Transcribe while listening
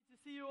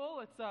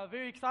It's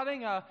very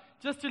exciting.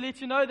 Just to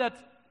let you know that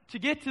to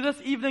get to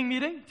this evening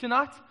meeting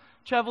tonight,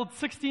 traveled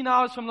 16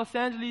 hours from Los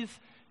Angeles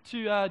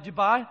to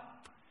Dubai.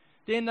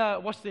 Then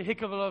watched a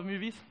heck of a lot of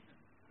movies.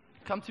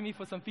 Come to me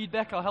for some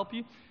feedback. I'll help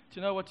you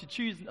to know what to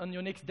choose on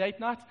your next date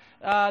night.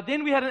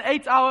 Then we had an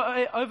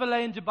 8-hour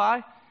overlay in Dubai.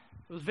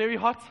 It was very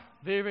hot,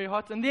 very, very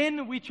hot. And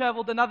then we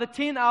traveled another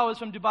 10 hours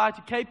from Dubai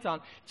to Cape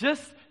Town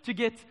just to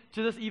get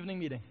to this evening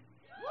meeting.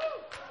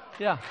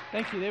 Yeah,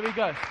 thank you. There we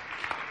go.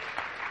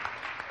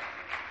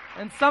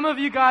 And some of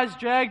you guys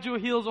dragged your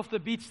heels off the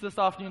beach this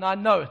afternoon. I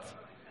know it.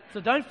 So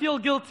don't feel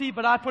guilty,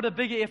 but I put a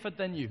bigger effort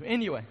than you.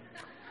 Anyway,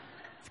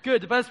 it's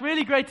good. But it's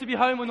really great to be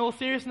home in all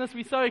seriousness.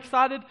 We're so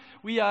excited.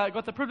 We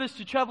got the privilege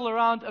to travel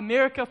around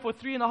America for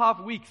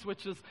 3.5 weeks,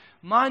 which is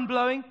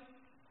mind-blowing.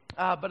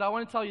 But I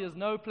want to tell you, there's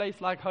no place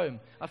like home.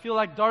 I feel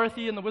like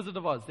Dorothy in The Wizard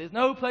of Oz. There's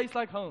no place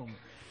like home.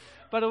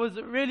 But it was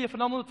really a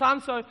phenomenal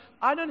time. So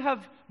I don't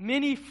have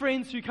many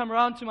friends who come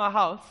around to my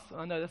house.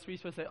 I know that's what you're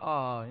supposed to say.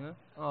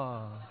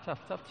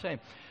 Tough shame.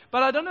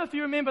 But I don't know if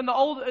you remember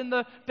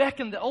back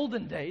in the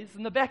olden days,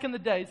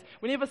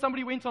 whenever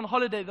somebody went on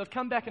holiday, they'd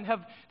come back and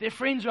have their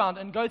friends around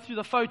and go through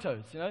the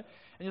photos, And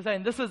you're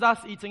saying, this is us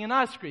eating an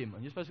ice cream.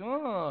 And you're supposed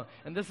to,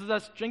 and this is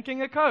us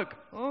drinking a Coke.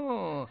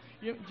 Do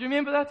you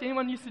remember that?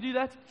 Anyone used to do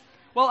that?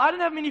 Well, I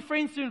didn't have many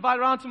friends to invite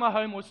around to my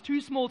home. It was too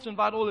small to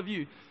invite all of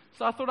you.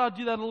 So I thought I'd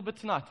do that a little bit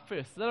tonight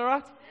first. Is that all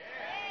right?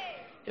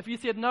 Yay! If you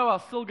said no, I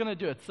was still going to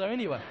do it. So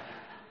anyway,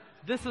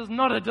 this is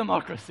not a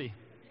democracy.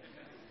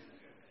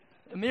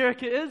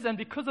 America is, and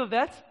because of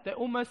that, they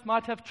almost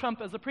might have Trump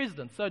as a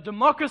president. So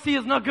democracy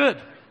is not good.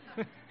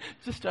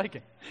 Just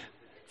joking.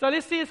 So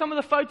let's see some of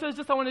the photos.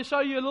 I want to show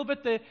you a little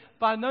bit there.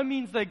 By no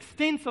means the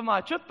extent of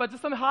my trip, but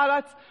just some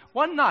highlights.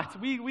 One night,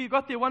 we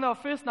got there, one of our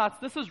first nights.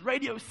 This is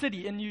Radio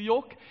City in New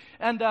York.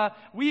 And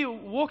we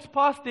walked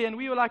past there, and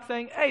we were like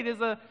saying, hey,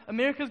 there's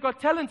America's Got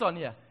Talent on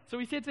here. So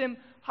we said to them,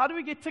 how do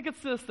we get tickets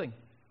to this thing?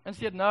 And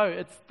she said, no,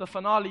 it's the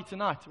finale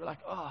tonight. We're like,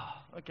 oh,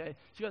 okay.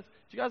 She goes,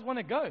 do you guys want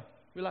to go?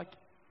 We're like,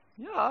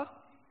 yeah.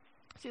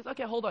 She says,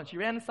 okay, hold on. She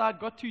ran inside,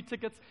 got 2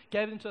 tickets,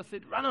 gave them to us,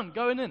 said, run on,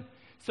 go in.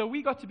 So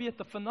we got to be at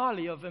the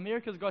finale of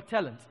America's Got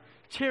Talent,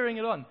 cheering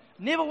it on.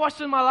 Never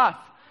watched it in my life,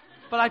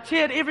 but I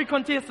cheered every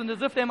contestant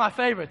as if they're my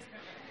favorite.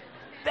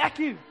 Back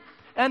you.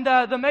 And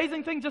the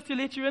amazing thing, just to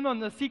let you in on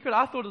the secret,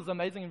 I thought it was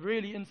amazing, and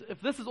really, if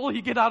this is all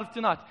you get out of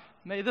tonight,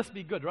 may this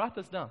be good. Write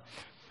this down.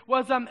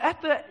 Was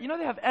at the,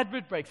 they have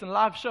advert breaks and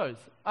live shows.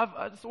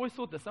 I just always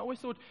thought this. I always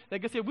thought they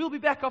go say, we'll be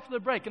back after the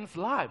break, and it's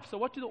live. So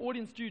what do the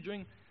audience do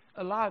during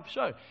a live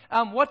show?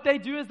 What they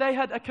do is they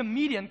had a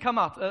comedian come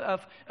out, a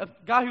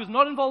guy who was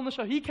not involved in the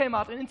show. He came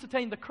out and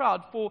entertained the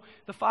crowd for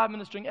the 5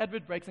 minutes during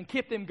advert breaks and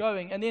kept them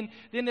going. And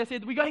then they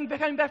said, we're coming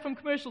back from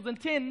commercials in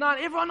 10, 9,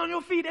 everyone on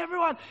your feet,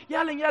 everyone,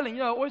 yelling.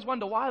 I always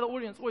wonder why the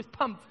audience always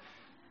pumped.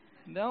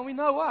 Now we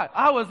know why.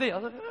 I was there. I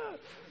was like, ah.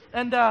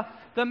 And the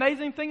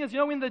amazing thing is, I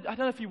don't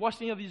know if you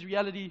watched any of these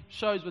reality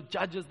shows with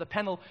judges, the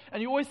panel,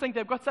 and you always think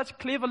they've got such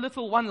clever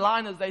little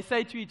one-liners they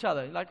say to each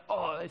other. Like,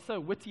 oh, they're so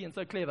witty and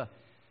so clever.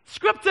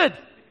 Scripted.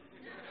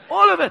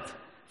 All of it.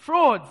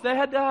 Frauds. They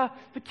had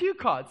the cue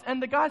cards.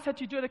 And the guys had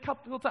to do it a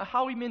couple of times.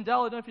 Howie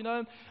Mandel, I don't know if you know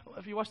him,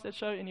 if you watched that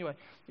show. Anyway,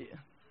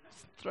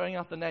 just throwing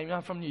out the name.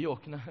 I'm from New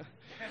York.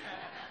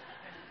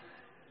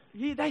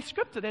 They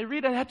scripted. They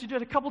read and had to do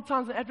it a couple of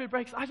times in advert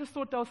breaks. I just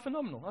thought that was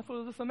phenomenal. I thought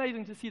it was just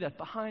amazing to see that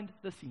behind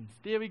the scenes.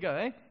 There we go,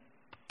 eh?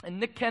 And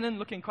Nick Cannon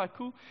looking quite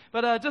cool.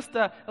 But I thought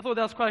that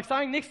was quite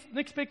exciting.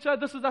 Next picture,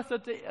 this was us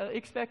at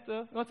X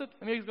Factor. What's it?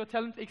 America's Got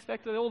Talent, X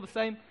Factor. They're all the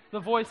same. The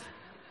voice.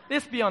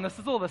 Let's be honest,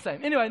 it's all the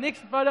same. Anyway,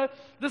 next photo.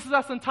 This is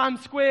us in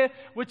Times Square,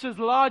 which is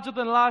larger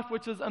than life,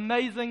 which is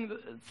amazing. The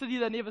city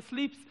that never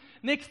sleeps.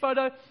 Next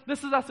photo.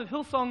 This is us at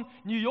Hillsong,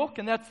 New York,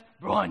 and that's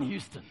Brian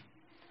Houston.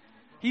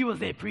 He was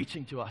there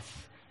preaching to us.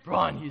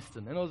 Brian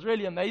Houston. And it was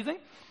really amazing.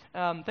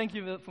 Thank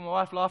you for my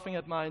wife laughing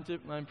at my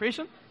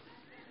impression.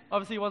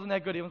 Obviously, he wasn't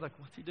that good. He was like,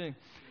 what's he doing?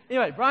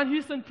 Anyway, Brian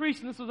Houston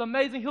preached, and this was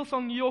amazing.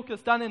 Hillsong, New York,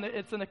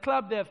 it's in a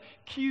club. They have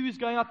queues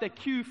going up there,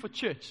 queue for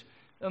church.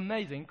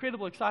 Amazing,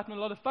 incredible excitement,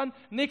 a lot of fun.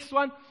 Next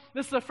one,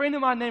 this is a friend of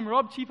mine named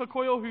Rob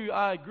Chifakoyo, who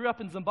I grew up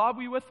in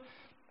Zimbabwe with.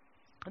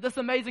 This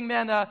amazing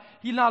man,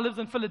 he now lives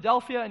in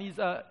Philadelphia, and he's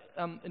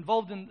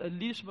involved in the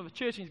leadership of a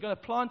church. He's going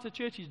to plant a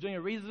church. He's doing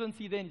a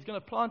residency there, and he's going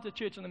to plant a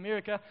church in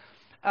America.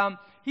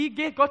 He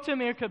got to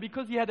America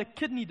because he had a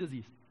kidney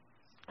disease.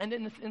 And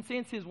in a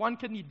sense, his one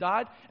kidney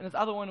died, and his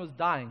other one was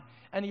dying.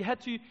 And he had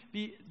to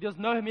there's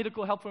no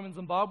medical help for him in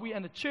Zimbabwe,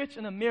 and a church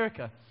in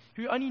America,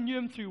 who only knew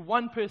him through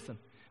one person.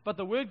 But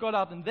the word got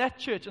out, and that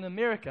church in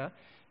America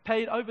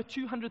paid over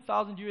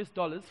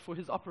 $200,000 for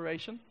his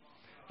operation.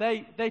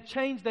 They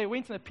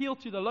went and appealed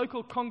to the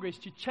local Congress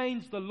to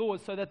change the laws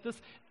so that this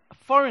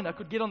foreigner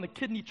could get on the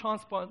kidney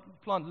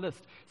transplant list.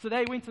 So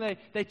they went and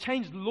they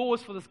changed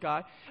laws for this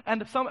guy,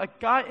 and a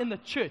guy in the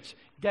church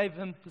gave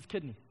him his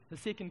kidney, the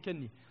second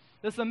kidney.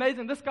 This is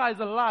amazing. This guy is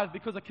alive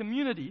because a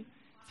community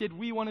said,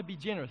 we want to be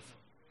generous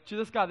to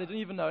this guy they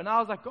didn't even know. And I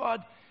was like,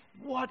 God,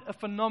 What a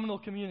phenomenal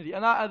community.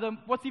 And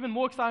what's even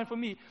more exciting for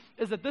me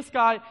is that this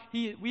guy,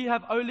 we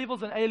have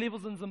O-levels and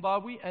A-levels in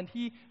Zimbabwe, and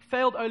he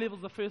failed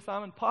O-levels the first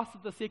time and passed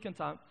it the second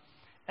time.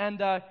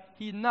 And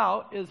he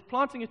now is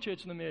planting a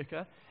church in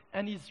America,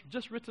 and he's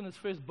just written his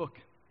first book.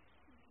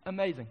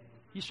 Amazing.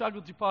 He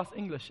struggled to pass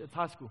English at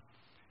high school.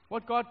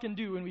 What God can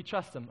do when we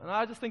trust Him. And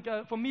I just think,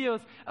 for me, it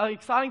was an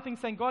exciting thing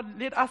saying, God,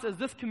 let us as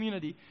this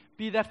community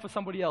be that for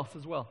somebody else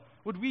as well.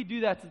 Would we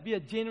do that, to be a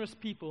generous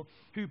people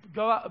who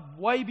go out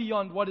way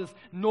beyond what is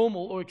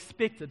normal or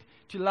expected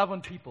to love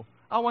on people?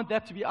 I want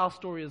that to be our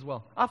story as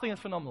well. I think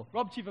it's phenomenal.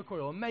 Rob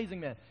Chivakoyo,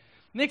 amazing man.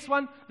 Next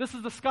one, this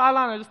is the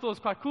Skyline. I just thought it was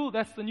quite cool.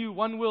 That's the new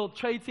One World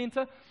Trade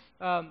Center.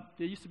 There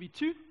used to be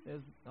two.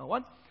 There's now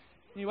one.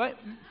 Anyway,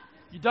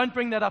 you don't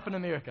bring that up in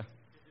America.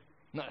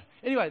 No.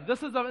 Anyway,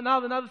 this is now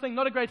another thing,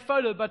 not a great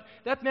photo, but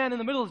that man in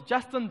the middle is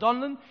Justin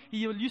Donlan. He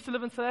used to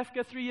live in South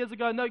Africa 3 years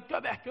ago. No, go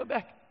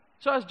back.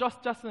 Show us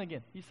Justin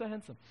again. He's so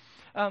handsome.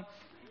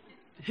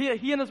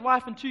 He and his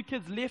wife and 2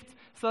 kids left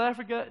South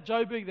Africa,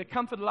 Joburg, their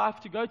comfort life,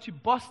 to go to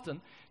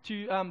Boston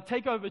to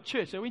take over a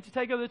church. They went to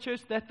take over the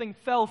church. That thing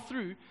fell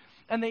through.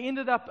 And they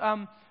ended up,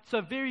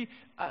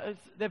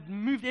 they've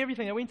moved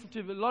everything. They went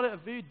into a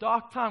very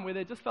dark time where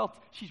they just felt,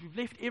 we've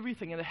left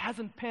everything and it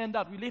hasn't panned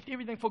out. We left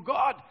everything for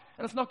God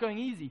and it's not going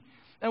easy.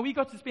 And we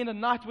got to spend a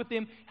night with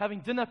them,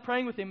 having dinner,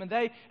 praying with them, and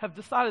they have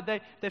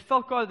decided, they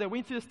felt God, they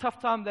went through this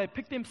tough time, they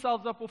picked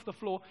themselves up off the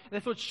floor, and they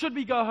thought, should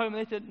we go home?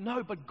 And they said,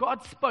 no, but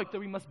God spoke that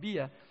we must be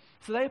here.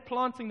 So they're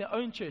planting their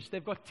own church.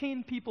 They've got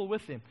 10 people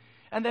with them.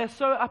 And they're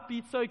so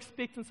upbeat, so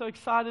expectant, so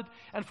excited.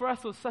 And for us,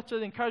 it was such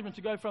an encouragement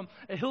to go from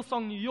a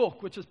Hillsong, New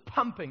York, which is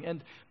pumping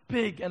and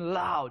big and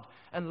loud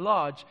and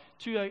large,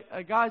 to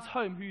a guy's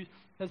home who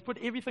has put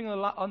everything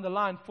on the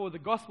line for the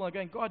gospel and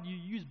going, God, you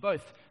use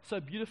both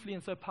so beautifully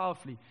and so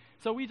powerfully.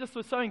 So we just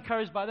were so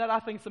encouraged by that. I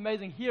think it's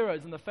amazing,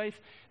 heroes in the faith.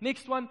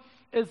 Next one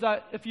is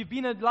if you've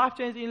been at Life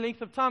Change any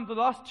length of time, the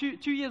last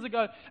two years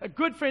ago, a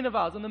good friend of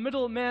ours, in the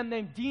middle, a man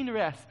named Dean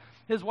Rass.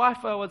 His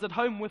wife was at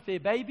home with their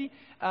baby,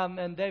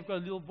 and they've got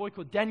a little boy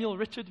called Daniel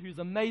Richard, who's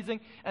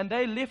amazing. And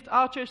they left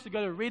our church to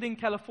go to Redding,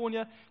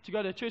 California, to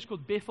go to a church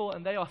called Bethel,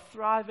 and they are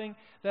thriving.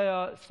 They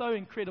are so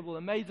incredible,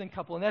 amazing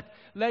couple. And that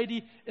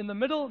lady in the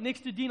middle,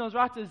 next to Dean, on his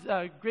right,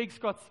 is Greg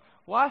Scott's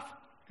wife.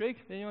 Greg,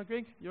 there you are,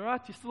 Greg. You're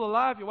right. You're still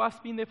alive. Your wife's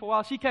been there for a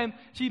while.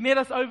 She met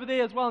us over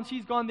there as well, and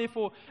she's gone there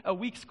for a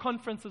week's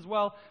conference as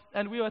well.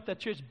 And we were at that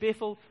church,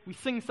 Bethel. We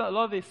sing a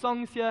lot of their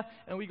songs here,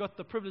 and we got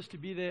the privilege to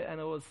be there, and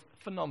it was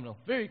phenomenal.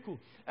 Very cool.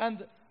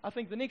 And I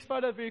think the next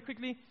photo, very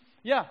quickly.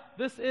 Yeah,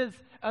 this is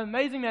an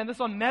amazing man. This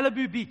is on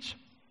Malibu Beach.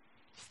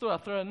 Just thought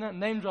I'd throw a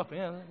name dropping.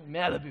 Yeah,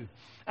 Malibu.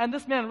 And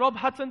this man, Rob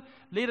Hutton,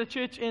 led a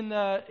church in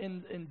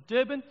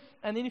Durban,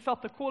 and then he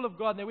felt the call of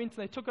God, and they went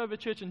and they took over a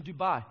church in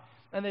Dubai.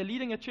 And they're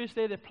leading a church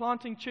there. They're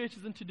planting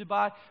churches into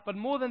Dubai. But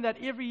more than that,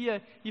 every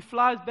year he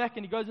flies back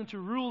and he goes into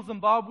rural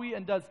Zimbabwe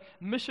and does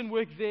mission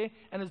work there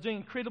and is doing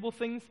incredible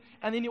things.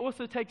 And then he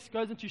also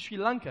goes into Sri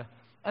Lanka.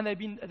 And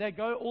they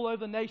go all over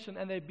the nation,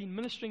 and they've been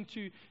ministering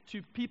to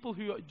people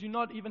who do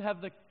not even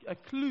have a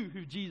clue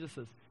who Jesus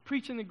is.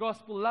 Preaching the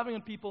gospel, loving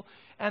on people,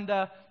 and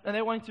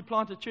they're wanting to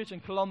plant a church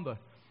in Colombo.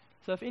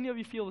 So if any of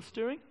you feel the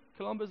stirring,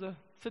 Colombo is a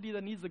city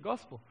that needs the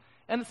gospel.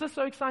 And it's just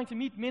so exciting to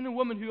meet men and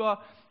women who are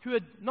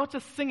not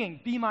just singing,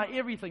 be my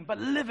everything, but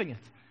living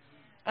it.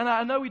 And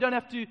I know we don't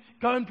have to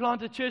go and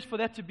plant a church for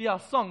that to be our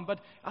song, but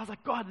I was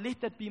like, God,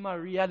 let that be my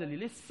reality.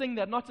 Let's sing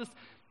that, not just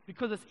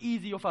because it's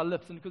easy off our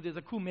lips and because there's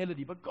a cool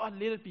melody, but God,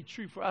 let it be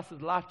true for us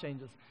as life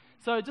changers.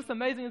 So just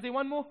amazing. Is there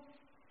one more?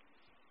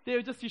 There,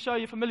 just to show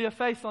you a familiar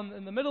face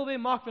in the middle there,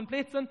 Mark Van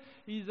Pletzen.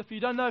 If you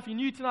don't know, if you're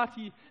new tonight,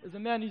 he is a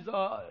man who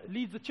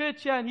leads the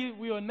church here, and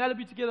we were in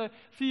Malibu together,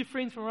 a few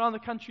friends from around the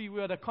country. We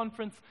were at a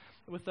conference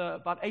with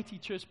about 80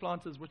 church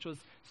planters, which was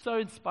so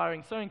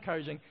inspiring, so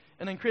encouraging,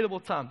 an incredible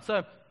time.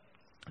 So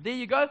there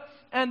you go.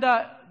 And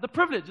the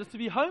privilege is to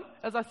be home.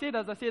 As I said,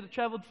 I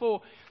traveled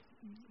for,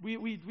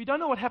 we don't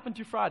know what happened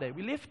to Friday.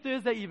 We left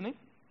Thursday evening,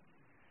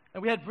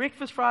 and we had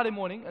breakfast Friday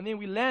morning, and then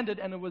we landed,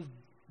 and it was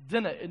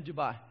dinner in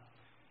Dubai.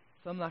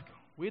 So I'm like,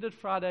 where did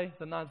Friday,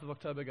 the 9th of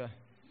October go?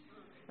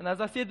 And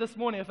as I said this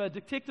morning, if a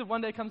detective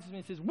one day comes to me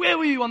and says, where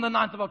were you on the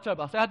 9th of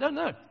October? I'll say, I don't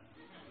know.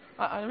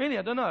 I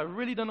don't know. I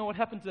really don't know what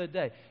happened to that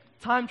day.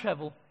 Time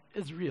travel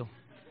is real.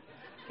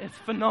 It's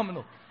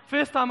phenomenal.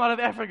 First time out of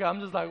Africa,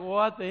 I'm just like,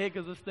 what the heck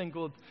is this thing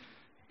called?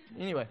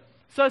 Anyway,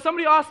 so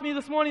somebody asked me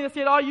this morning, they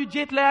said, are you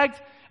jet lagged?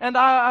 And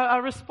I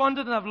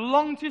responded, and I've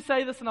longed to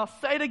say this, and I'll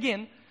say it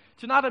again.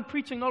 Tonight I'm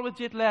preaching not with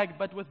jet lag,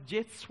 but with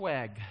jet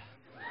swag.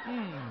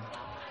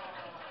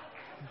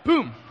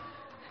 Boom.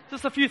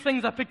 Just a few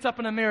things I picked up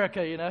in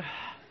America, you know.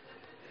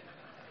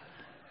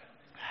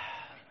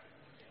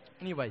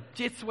 Anyway,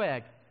 jet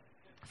swag.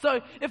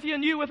 So if you're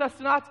new with us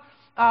tonight,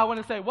 I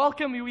want to say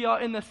welcome. We are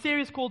in a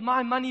series called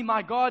My Money,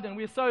 My God, and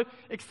we're so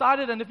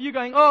excited. And if you're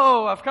going,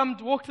 I've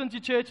walked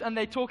into church and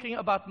they're talking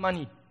about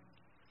money.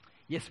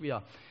 Yes, we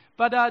are.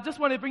 But I just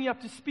want to bring you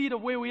up to speed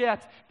of where we're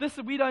at.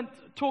 We don't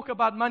talk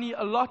about money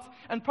a lot,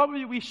 and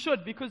probably we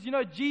should, because,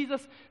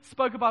 Jesus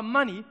spoke about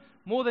money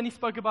more than he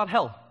spoke about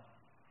hell.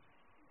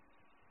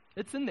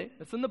 It's in there.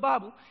 It's in the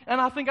Bible.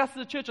 And I think us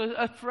as a church are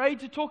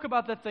afraid to talk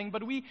about that thing,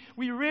 but we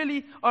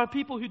really are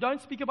people who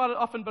don't speak about it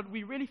often, but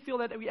we really feel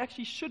that we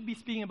actually should be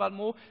speaking about it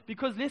more,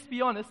 because let's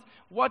be honest,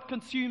 what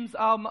consumes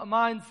our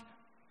minds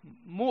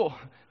more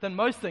than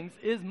most things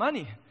is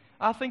money.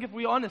 I think if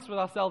we're honest with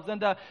ourselves,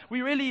 and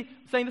we're really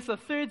saying this is the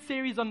third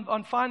series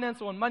on finance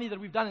or on money that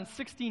we've done in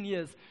 16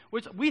 years,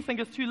 which we think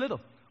is too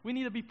little. We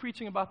need to be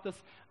preaching about this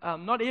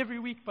not every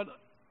week, but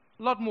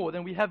a lot more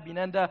than we have been.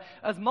 And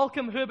as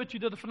Malcolm Herbert, who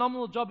did a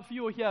phenomenal job, if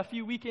you were here a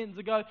few weekends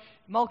ago,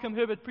 Malcolm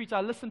Herbert preached,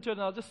 I listened to it,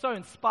 and I was just so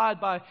inspired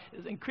by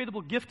his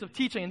incredible gift of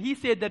teaching. And he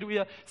said that we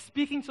are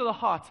speaking to the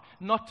heart,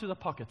 not to the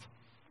pocket.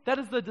 That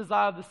is the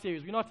desire of the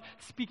series. We're not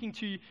speaking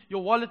to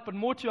your wallet, but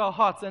more to our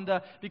hearts. And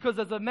because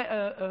as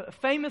a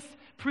famous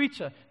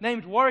preacher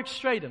named Warwick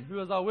Straydon, who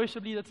was our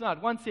worship leader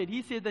tonight, once said,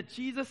 he said that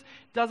Jesus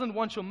doesn't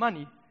want your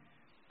money.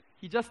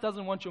 He just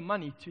doesn't want your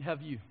money to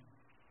have you.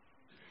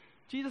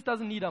 Jesus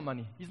doesn't need our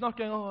money. He's not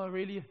going, oh,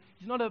 really?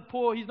 He's not a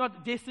poor. He's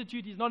not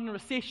destitute. He's not in a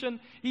recession.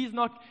 He's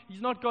not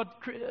God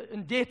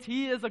in debt.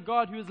 He is a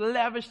God who is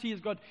lavished. He has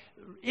got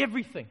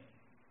everything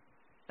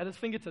at his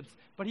fingertips.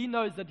 But he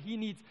knows that he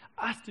needs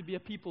us to be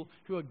a people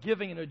who are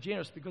giving and are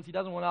generous, because he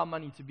doesn't want our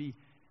money to be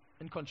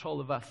in control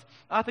of us.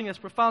 I think that's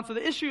profound. So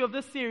the issue of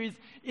this series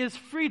is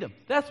freedom.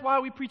 That's why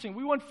we're preaching.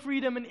 We want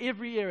freedom in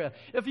every area.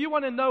 If you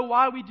want to know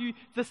why we do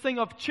this thing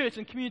of church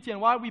and community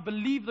and why we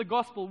believe the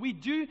gospel, we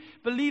do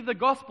believe the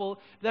gospel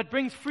that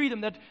brings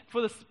freedom, that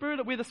for the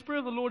Spirit, where the Spirit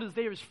of the Lord is,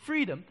 there is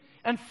freedom.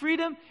 And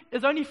freedom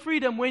is only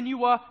freedom when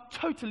you are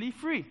totally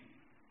free.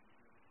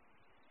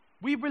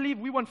 We believe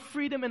we want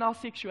freedom in our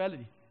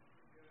sexuality.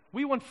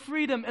 We want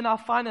freedom in our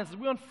finances.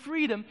 We want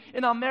freedom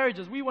in our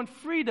marriages. We want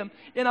freedom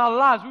in our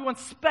lives. We want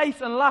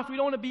space in life. We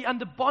don't want to be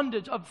under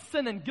bondage of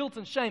sin and guilt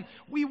and shame.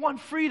 We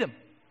want freedom.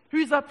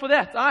 Who's up for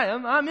that? I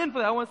am. I'm in for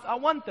that. I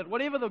want that.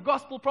 Whatever the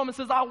gospel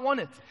promises, I want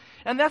it.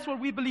 And that's what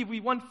we believe. We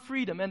want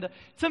freedom. And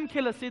Tim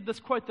Keller said this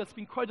quote that's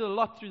been quoted a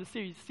lot through the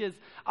series. He says,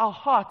 our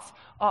hearts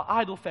are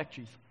idol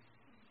factories.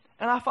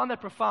 And I find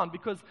that profound,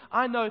 because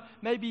I know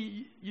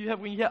maybe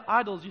when you hear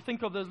idols, you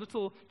think of those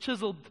little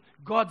chiseled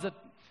gods, that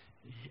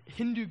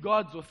Hindu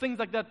gods or things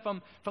like that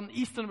from the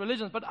Eastern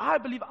religions. But I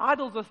believe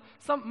idols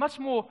are much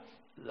more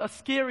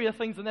scarier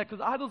things than that,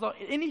 because idols are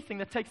anything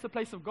that takes the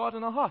place of God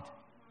in our heart.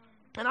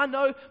 And I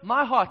know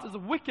my heart is a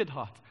wicked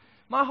heart.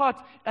 My heart,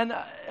 and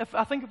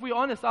if we're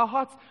honest, our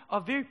hearts are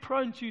very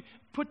prone to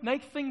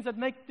make things that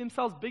make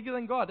themselves bigger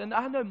than God. And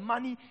I know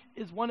money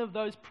is one of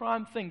those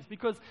prime things,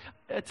 because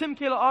Tim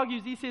Keller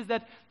argues, he says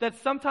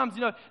that sometimes,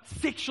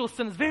 sexual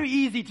sin is very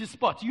easy to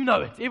spot. You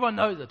know it. Everyone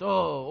knows it.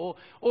 Or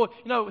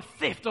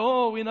theft.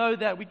 We know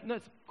that.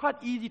 It's quite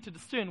easy to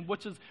discern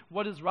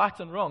what is right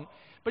and wrong.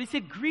 But he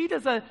said greed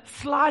is a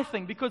sly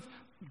thing, because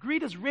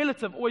greed is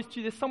relative always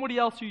to there's somebody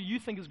else who you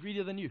think is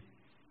greedier than you.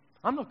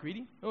 I'm not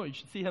greedy. Oh, you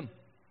should see him.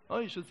 Oh,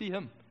 you should see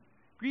him.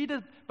 Greed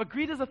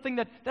is a thing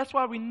that's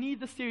why we need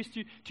this series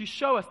to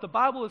show us. The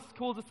Bible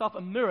calls itself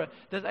a mirror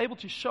that's able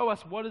to show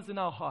us what is in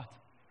our heart,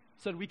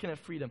 so that we can have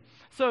freedom.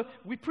 So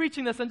we're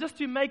preaching this, and just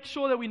to make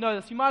sure that we know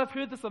this, you might have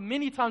heard this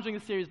many times during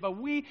the series, but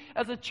we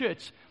as a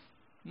church,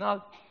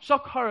 now,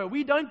 shock horror,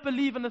 we don't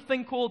believe in a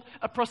thing called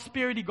a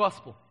prosperity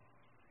gospel.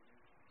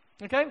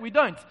 Okay, we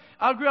don't.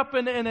 I grew up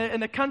in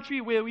a country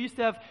where we used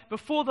to have,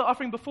 before the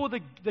offering, before the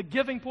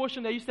giving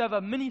portion, they used to have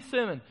a mini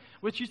sermon,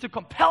 which used to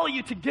compel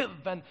you to give.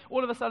 And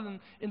all of a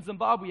sudden, in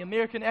Zimbabwe,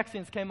 American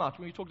accents came out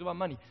when we talked about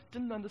money.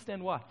 Didn't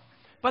understand why.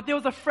 But there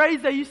was a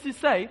phrase they used to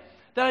say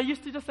that I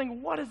used to just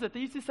think, what is it?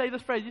 They used to say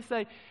this phrase. They used to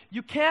say,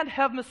 you can't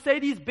have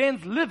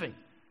Mercedes-Benz living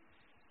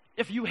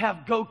if you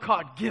have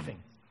go-kart giving.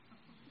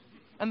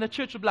 And the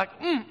church would be like,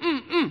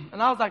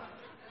 And I was like,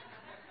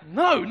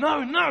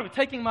 no,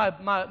 taking my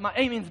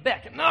amens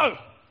back. No.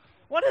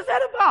 What is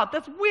that about?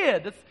 That's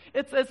weird.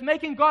 It's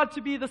making God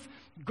to be this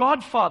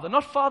Godfather,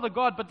 not Father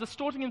God, but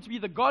distorting him to be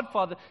the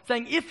Godfather,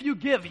 saying, if you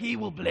give, he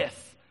will bless.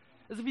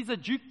 As if he's a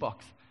jukebox.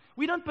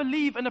 We don't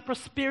believe in a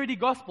prosperity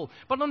gospel,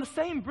 but on the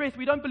same breath,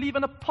 we don't believe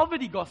in a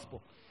poverty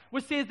gospel,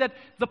 which says that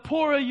the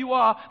poorer you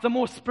are, the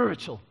more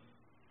spiritual.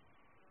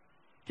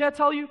 Can I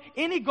tell you,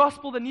 any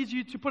gospel that needs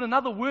you to put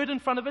another word in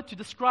front of it to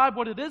describe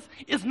what it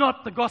is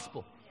not the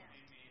gospel.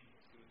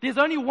 There's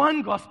only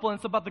one gospel, and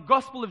it's about the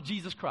gospel of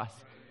Jesus Christ.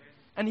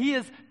 And he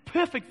is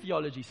perfect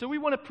theology. So we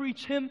want to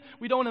preach him.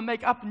 We don't want to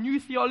make up new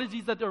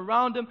theologies that are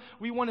around him.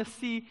 We want to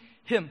see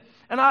him.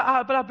 But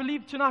I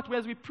believe tonight,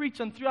 as we preach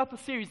and throughout the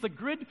series, the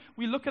grid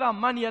we look at our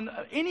money and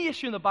any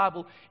issue in the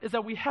Bible is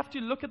that we have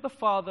to look at the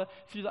Father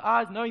through the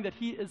eyes, knowing that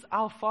he is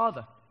our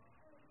Father.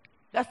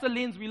 That's the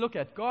lens we look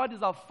at. God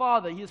is our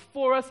Father. He is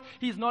for us.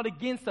 He is not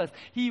against us.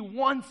 He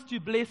wants to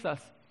bless us.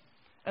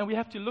 And we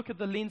have to look at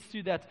the lens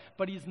through that,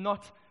 but he's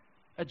not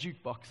a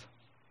jukebox.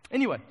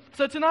 Anyway,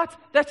 so tonight,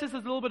 that's just a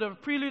little bit of a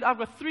prelude. I've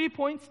got 3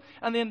 points,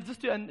 and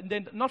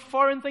then not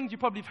foreign things. You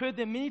probably have heard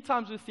them many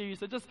times in the series,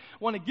 so I just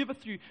want to give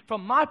it through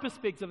from my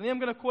perspective. And then I'm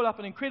going to call up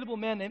an incredible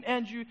man named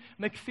Andrew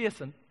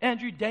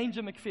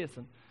Danger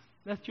McPherson.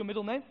 That's your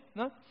middle name?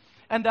 No?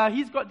 And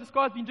this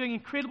guy's been doing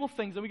incredible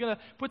things, and we're going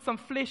to put some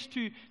flesh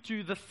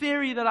to the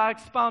theory that I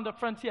expound up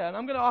front here. And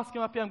I'm going to ask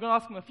him up here, I'm going to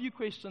ask him a few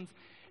questions,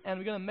 and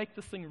we're going to make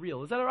this thing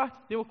real. Is that all right?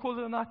 Then we'll call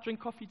it a night, drink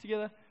coffee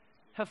together,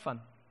 have fun.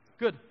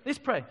 Good. Let's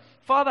pray.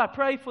 Father, I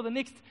pray for the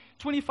next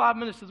 25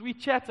 minutes as we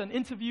chat and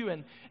interview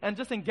and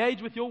just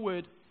engage with your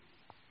word.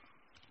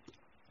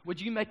 Would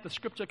you make the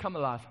scripture come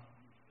alive?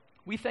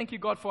 We thank you,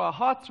 God, for our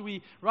hearts.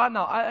 Right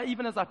now,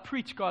 even as I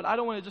preach, God, I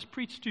don't want to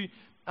just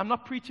I'm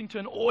not preaching to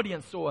an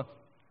audience or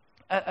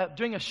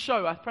doing a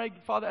show. I pray,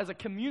 Father, as a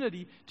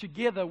community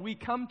together, we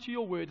come to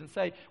your word and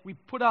say, we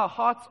put our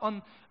hearts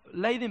on,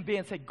 lay them bare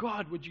and say,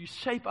 God, would you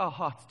shape our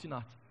hearts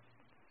tonight?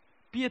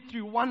 Be it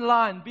through one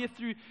line, be it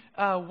through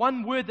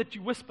one word that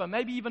you whisper,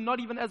 maybe even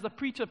not even as the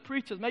preacher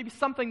preaches, maybe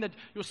something that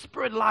your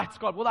spirit lights,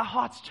 God. Will our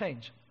hearts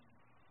change?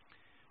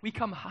 We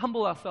come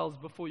humble ourselves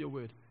before your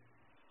word.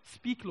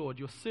 Speak, Lord,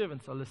 your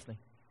servants are listening.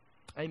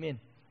 Amen.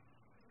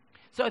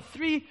 So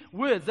 3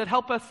 words that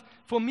help us,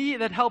 for me,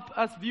 that help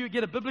us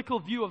get a biblical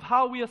view of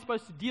how we are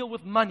supposed to deal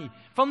with money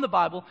from the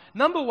Bible.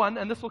 Number 1,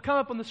 and this will come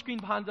up on the screen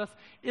behind us,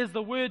 is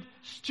the word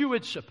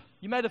stewardship.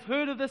 You might have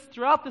heard of this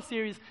throughout the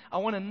series. I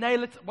want to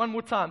nail it one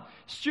more time.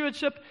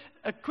 Stewardship,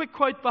 a quick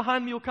quote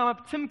behind me will come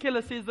up. Tim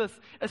Keller says this: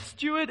 a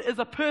steward is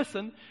a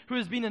person who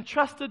has been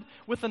entrusted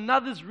with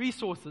another's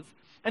resources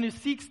and who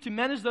seeks to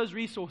manage those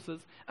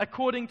resources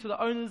according to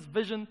the owner's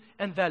vision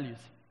and values.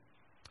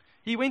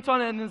 He went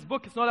on in his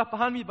book, it's not up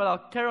behind me, but I'll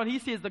carry on. He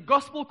says, the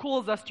gospel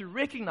calls us to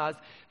recognize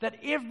that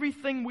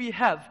everything we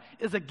have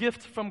is a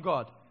gift from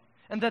God,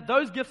 and that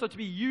those gifts are to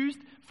be used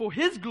for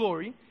His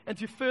glory and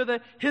to further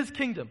His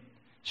kingdom.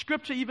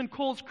 Scripture even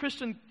calls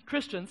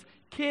Christians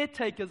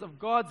caretakers of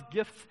God's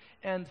gifts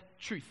and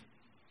truth.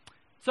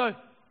 So,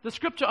 the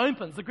Scripture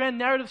opens, the grand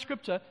narrative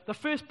Scripture, the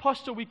first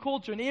posture we call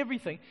to in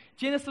everything.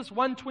 Genesis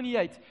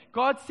 1:28.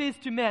 God says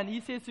to man,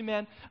 He says,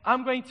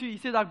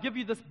 I'll give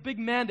you this big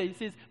mandate.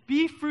 He says,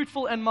 be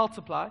fruitful and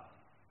multiply.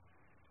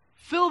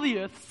 Fill the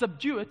earth,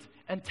 subdue it,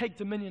 and take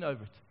dominion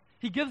over it.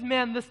 He gives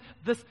man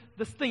this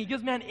thing. He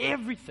gives man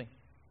everything.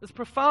 This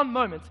profound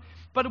moment.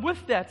 But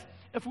with that,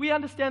 if we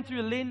understand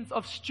through a lens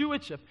of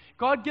stewardship,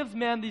 God gives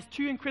man these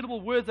 2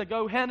 incredible words that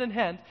go hand in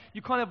hand.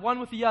 You can't have one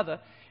with the other.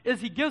 Is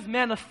He gives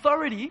man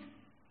authority,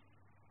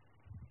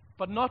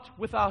 but not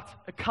without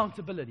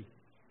accountability.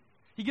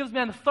 He gives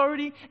man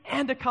authority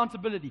and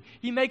accountability.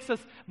 He makes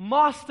us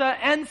master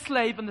and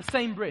slave in the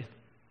same breath.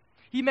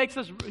 He makes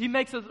us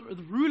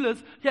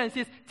rulers. Yeah, He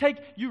says,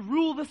 you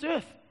rule this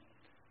earth.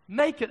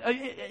 Make it,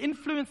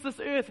 influence this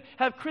earth.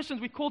 Have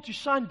Christians, we call to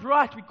shine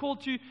bright. We call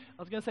to, I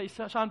was going to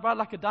say shine bright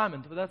like a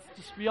diamond, but that's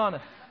just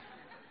Rihanna.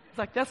 It's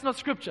like, that's not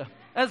scripture.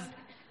 As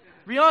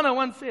Rihanna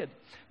once said.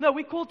 No,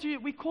 we call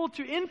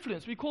to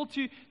influence. We call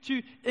to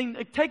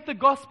take the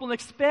gospel and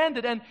expand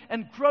it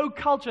and grow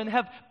culture and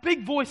have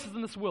big voices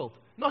in this world.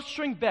 Not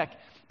shrink back.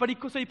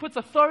 So He puts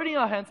authority in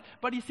our hands,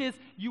 but He says,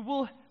 you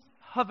will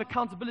have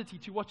accountability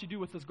to what you do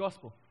with this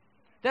gospel.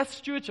 That's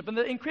stewardship. And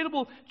the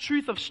incredible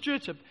truth of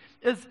stewardship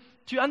is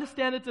to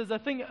understand it as a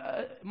thing.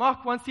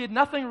 Mark once said,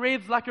 nothing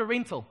revs like a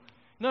rental.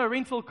 No, a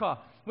rental car.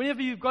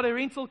 Whenever you've got a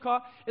rental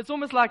car, it's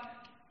almost like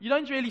you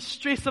don't really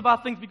stress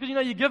about things because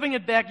you're giving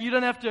it back. You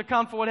don't have to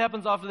account for what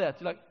happens after that.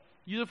 You're like,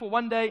 use it for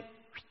one day,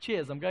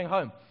 cheers, I'm going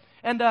home.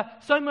 And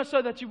so much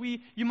so that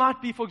you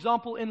might be, for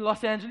example, in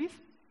Los Angeles,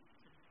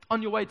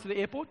 on your way to the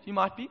airport. You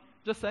might be,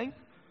 just saying.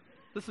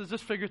 This is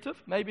just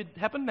figurative. Maybe it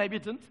happened, maybe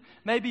it didn't.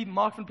 Maybe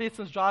Mark van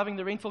Pleetsen's driving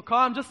the rental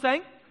car. I'm just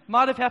saying.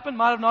 Might have happened,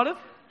 might have not have.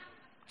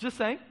 Just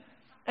saying.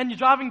 And you're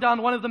driving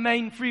down one of the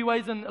main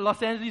freeways in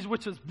Los Angeles,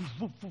 which is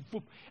whoop, whoop,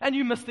 whoop, and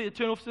you miss the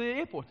turn-off to the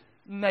airport.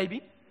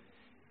 Maybe.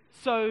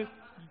 So,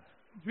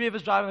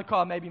 whoever's driving the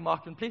car, maybe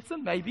Mark van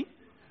Pleetsen, maybe.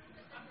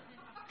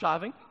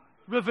 Driving.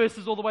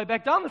 Reverses all the way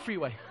back down the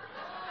freeway.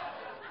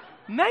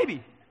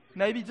 Maybe.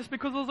 Maybe just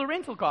because it was a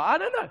rental car. I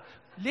don't know.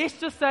 Let's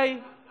just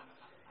say,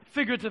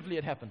 figuratively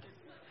it happened.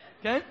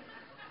 Okay?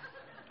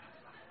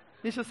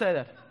 Let's just say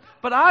that.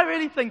 But I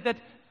really think that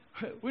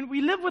when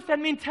we live with that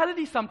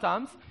mentality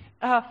sometimes,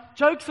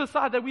 jokes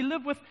aside, that we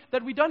live with,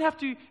 that we don't have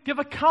to give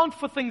account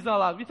for things in our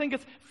lives. We think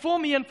it's for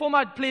me and for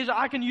my pleasure,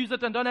 I can use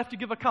it and don't have to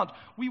give account.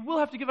 We will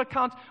have to give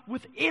account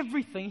with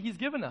everything He's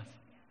given us.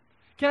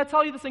 Can I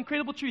tell you this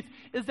incredible truth,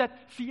 is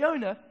that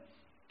Fiona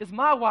is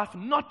my wife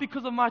not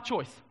because of my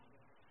choice.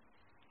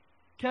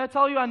 Can I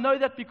tell you, I know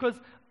that because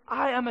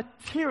I am a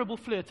terrible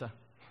flirter.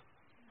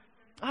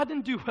 I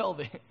didn't do well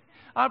there.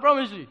 I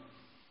promise you.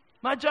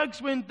 My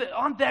jokes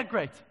aren't that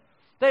great.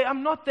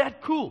 I'm not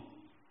that cool.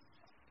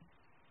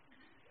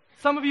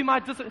 Some of you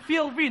might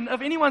feel free.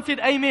 If anyone said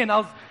amen, I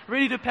was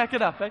ready to pack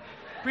it up. Eh?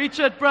 Preach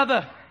it,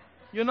 brother.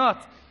 You're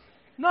not.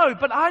 No,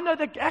 but I know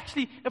that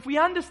actually, if we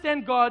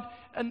understand God,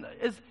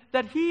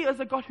 that He is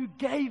a God who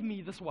gave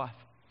me this wife.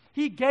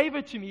 He gave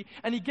her to me,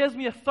 and He gives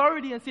me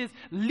authority and says,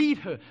 lead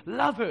her,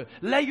 love her,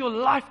 lay your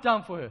life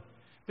down for her.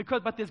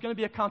 But there's going to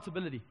be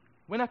accountability.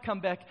 When I come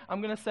back,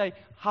 I'm going to say,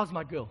 how's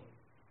my girl?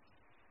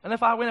 And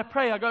when I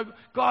pray, I go,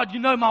 God,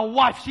 my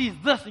wife, she's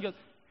this. And He goes,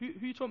 who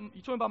you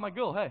talking about my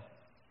girl, hey?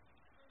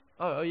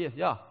 Oh,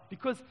 yeah.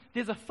 Because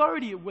there's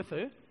authority with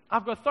her.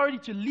 I've got authority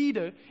to lead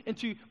her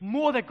into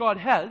more that God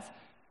has,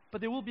 but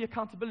there will be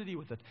accountability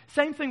with it.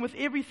 Same thing with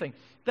everything.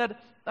 That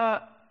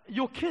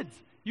your kids,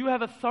 you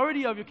have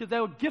authority over your kids.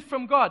 They're a gift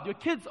from God. Your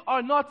kids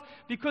are not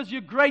because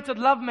you're great at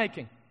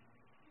lovemaking.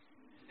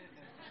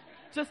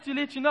 Just to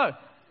let you know.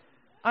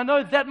 I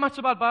know that much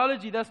about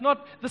biology. That's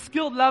not the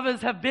skilled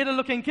lovers have better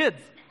looking kids.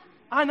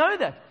 I know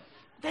that.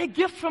 They're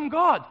gifts from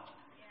God.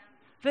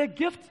 They're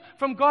gifts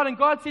from God, and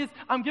God says,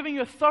 I'm giving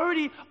you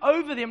authority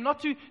over them,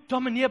 not to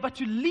domineer, but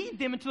to lead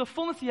them into the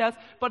fullness He has,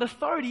 but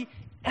authority,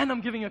 and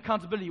I'm giving you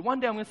accountability. One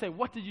day I'm going to say,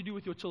 what did you do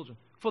with your children?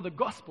 For the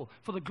gospel,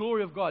 for the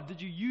glory of God.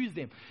 Did you use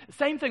them?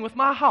 Same thing with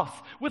my house,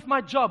 with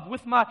my job,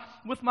 with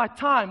my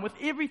time, with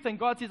everything.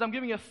 God says, I'm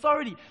giving you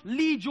authority.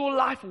 Lead your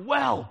life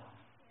well.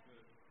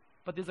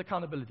 But there's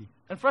accountability.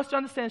 And for us to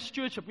understand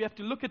stewardship, we have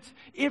to look at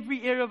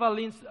every area of our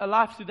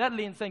life through that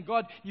lens, saying,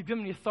 God, you've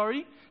given me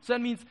authority. So that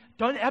means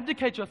don't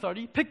abdicate your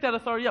authority. Pick that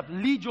authority up.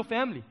 Lead your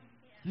family.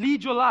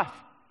 Lead your life.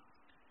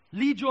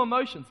 Lead your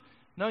emotions,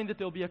 knowing that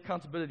there will be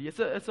accountability.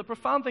 It's a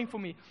profound thing for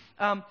me.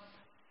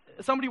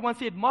 Somebody once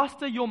said,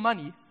 master your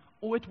money,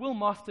 or it will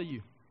master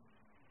you.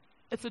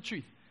 It's the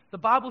truth. The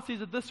Bible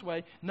says it this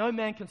way, no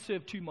man can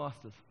serve two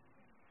masters.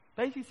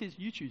 Basically says,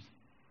 you choose,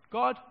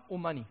 God or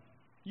money.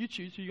 You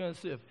choose who you're going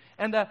to serve.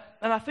 And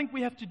I think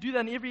we have to do that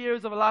in every area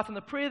of our life. And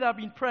the prayer that I've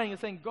been praying is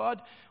saying,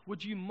 God,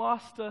 would you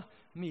master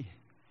me?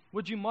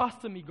 Would you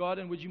master me, God,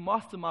 and would you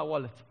master my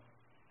wallet?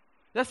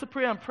 That's the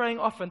prayer I'm praying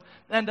often.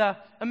 And a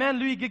man,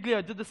 Louis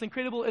Giglio, did this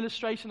incredible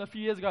illustration a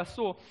few years ago. I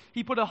saw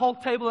he put a whole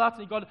table out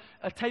and he got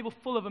a table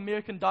full of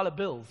American dollar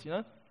bills,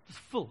 just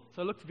full.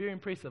 So it looked very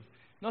impressive.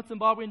 Not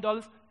Zimbabwean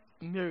dollars,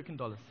 American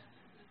dollars.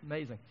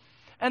 Amazing.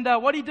 And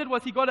what he did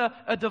was he got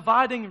a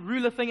dividing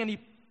ruler thing and he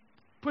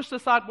pushed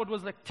aside what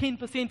was like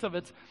 10% of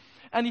it,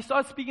 and he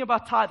started speaking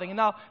about tithing. And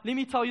now, let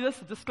me tell you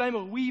this, a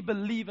disclaimer, we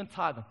believe in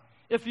tithing.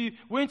 If you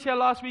weren't here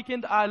last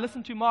weekend, I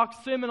listened to Mark's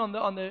sermon on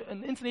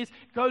the internet.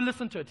 Go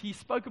listen to it. He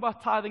spoke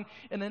about tithing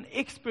in an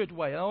expert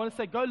way. And I want to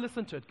say, go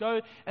listen to it. Go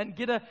and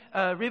get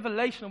a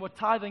revelation of what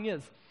tithing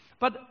is.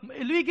 But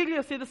Louis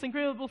Giglio said this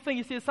incredible thing.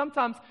 He says,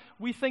 sometimes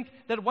we think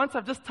that once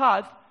I've just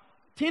tithed,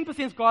 10%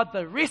 is God,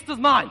 the rest is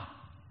mine.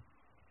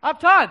 I've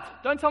tithed.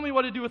 Don't tell me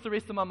what to do with the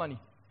rest of my money.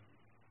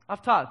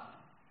 I've tithed.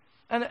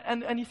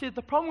 And he said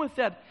the problem with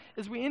that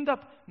is we end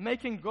up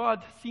making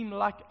God seem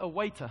like a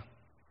waiter.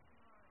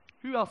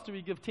 Who else do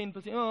we give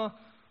 10%? Oh,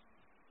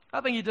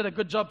 I think he did a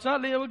good job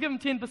tonight. We'll give him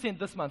 10%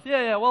 this month.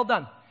 Yeah, well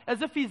done.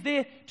 As if he's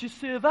there to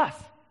serve us.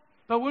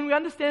 But when we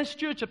understand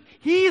stewardship,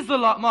 he's the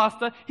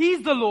master,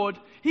 he's the Lord,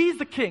 he's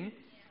the king.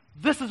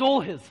 This is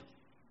all his.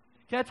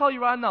 Can I tell you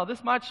right now,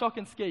 this might shock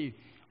and scare you.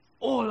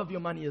 All of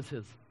your money is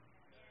his.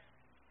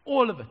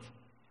 All of it.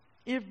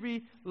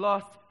 Every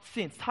last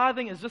cent.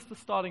 Tithing is just the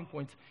starting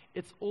point.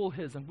 It's all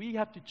his. And we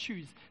have to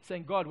choose,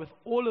 saying, God, with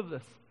all of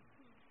this,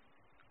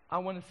 I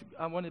want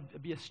to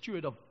be a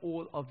steward of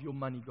all of your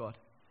money, God,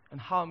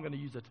 and how I'm going to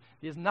use it.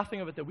 There's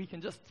nothing of it that we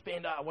can just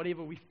spend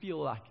whatever we feel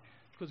like,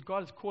 because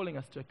God is calling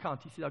us to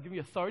account. He said, I'll give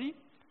you authority,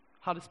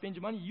 how to spend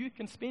your money. You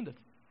can spend it,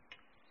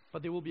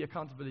 but there will be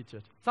accountability to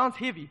it. Sounds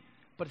heavy,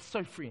 but it's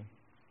so freeing.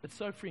 It's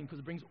so freeing because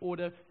it brings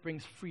order,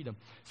 brings freedom.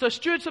 So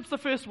stewardship's the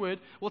first word.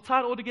 We'll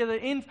tie it all together.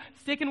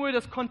 Second word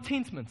is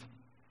contentment.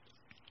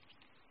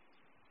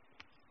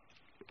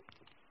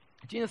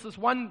 Genesis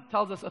 1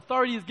 tells us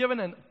authority is given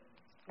and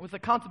with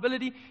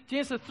accountability.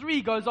 Genesis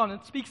 3 goes on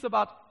and speaks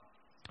about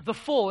the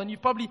fall. And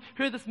you've probably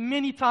heard this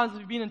many times if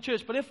you've been in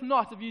church. But if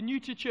not, if you're new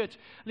to church,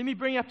 let me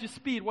bring you up to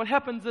speed. What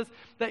happens is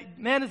that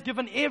man is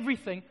given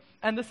everything.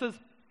 And this is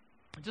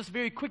just a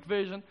very quick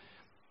version.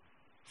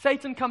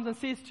 Satan comes and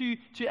says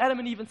to Adam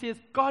and Eve and says,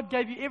 God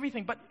gave you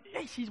everything, but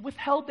he's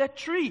withheld that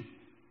tree.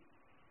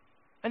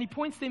 And he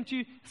points them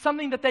to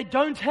something that they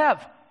don't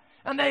have.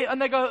 And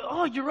they go,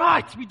 oh, you're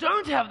right, we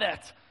don't have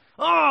that.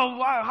 Oh,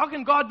 wow, how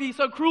can God be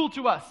so cruel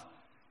to us?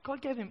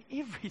 God gave them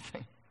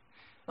everything.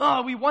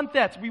 Oh, we want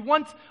that. We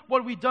want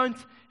what we don't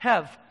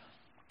have.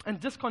 And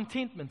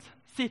discontentment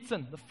sets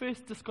in. The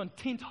first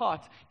discontent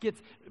heart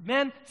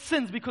man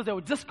sins because they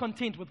were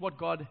discontent with what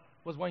God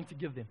was wanting to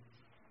give them.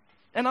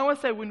 And I want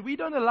to say, when we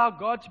don't allow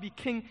God to be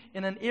king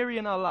in an area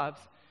in our lives,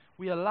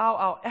 we allow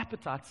our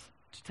appetites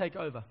to take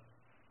over.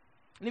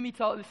 Let me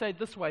say it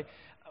this way.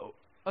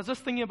 I was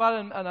just thinking about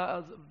it, and I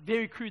was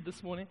very crude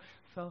this morning,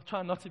 so I'll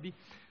try not to be.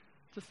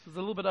 Just was a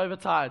little bit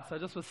overtired, so I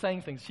just was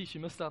saying things. Sheesh,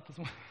 you missed out this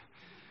morning.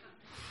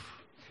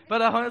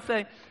 But I want to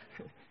say,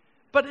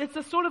 but it's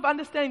a sort of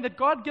understanding that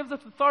God gives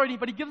us authority,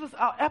 but he gives us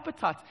our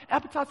appetites.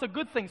 Appetites are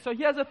good things. So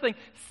here's the thing.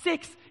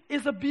 Sex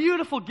is a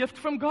beautiful gift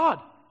from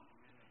God.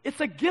 It's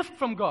a gift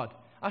from God.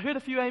 I heard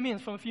a few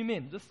amens from a few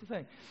men, just to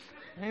say.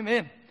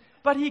 Amen.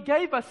 But he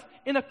gave us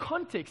in a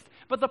context.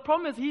 But the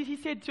problem is, he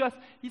said to us,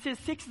 he says,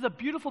 sex is a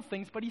beautiful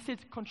thing, but he says,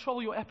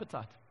 control your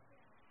appetite.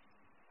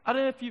 I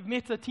don't know if you've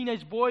met a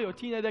teenage boy or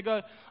teenager, they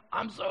go,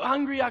 I'm so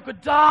hungry I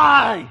could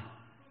die.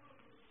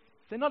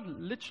 They're not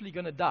literally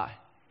going to die.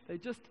 They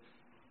just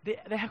they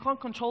can't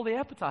control their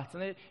appetites.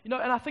 And and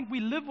I think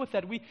we live with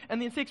that.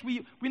 And in sex,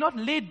 we're not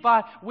led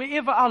by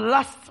wherever our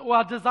lusts or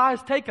our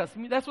desires take us. I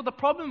mean, that's what the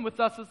problem with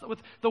us is,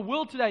 with the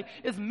world today,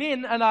 is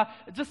men, and I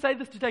just say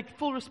this to take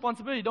full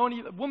responsibility, don't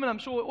even, women I'm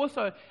sure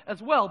also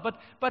as well, but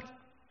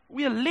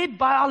we are led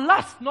by our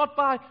lust, not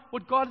by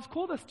what God has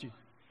called us to.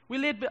 We're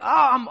led by,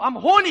 I'm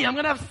horny, I'm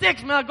going to have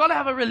sex, man, I've got to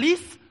have a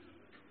release.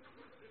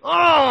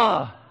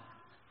 I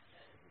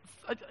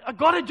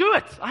got to do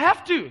it, I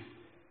have to.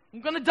 I'm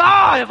going to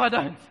die if I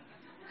don't.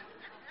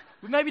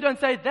 We maybe don't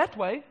say it that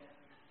way,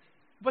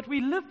 but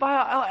we live by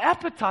our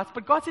appetites.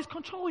 But God says,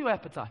 control your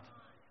appetite.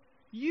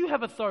 You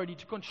have authority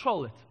to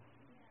control it.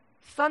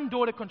 Son,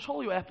 daughter,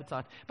 control your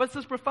appetite. But it's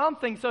this profound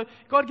thing. So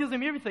God gives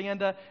them everything,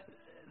 and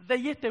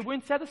yet they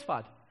weren't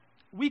satisfied.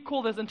 We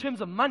call this, in terms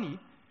of money,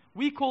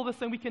 we call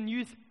this, and we can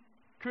use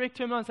correct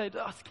terminology and say,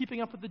 it's keeping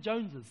up with the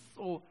Joneses.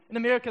 Or in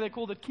America, they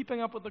call it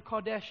keeping up with the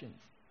Kardashians.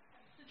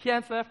 Here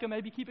in South Africa,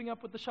 maybe keeping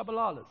up with the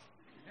Shabalalas.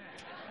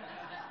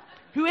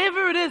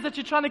 Whoever it is that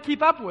you're trying to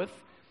keep up with,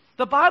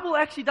 the Bible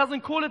actually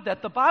doesn't call it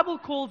that. The Bible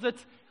calls it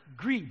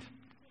greed.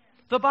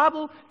 The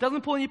Bible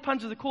doesn't pull any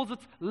punches. It calls it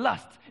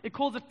lust. It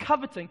calls it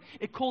coveting.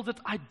 It calls it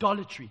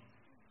idolatry.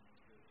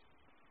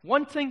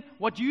 Wanting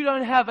what you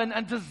don't have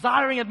and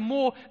desiring it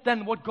more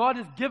than what God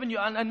has given you,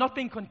 and not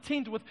being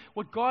content with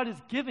what God has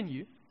given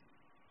you,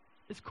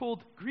 is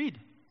called greed.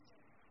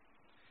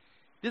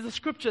 There's a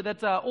scripture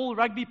that all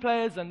rugby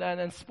players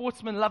and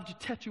sportsmen love to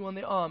tattoo on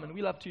their arm, and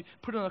we love to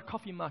put on a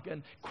coffee mug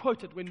and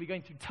quote it when we're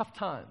going through tough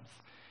times.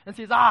 And it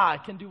says, I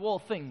can do all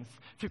things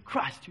through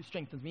Christ who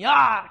strengthens me.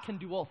 I can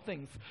do all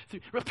things.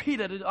 Repeat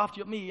it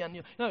after me.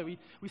 And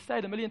we say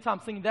it a million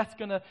times thinking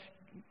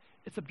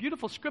it's a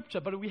beautiful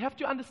scripture, but we have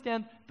to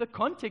understand the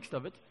context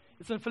of it.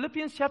 It's in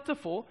Philippians chapter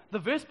 4, the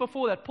verse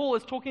before that, Paul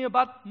is talking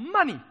about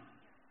money.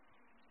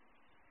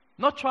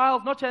 Not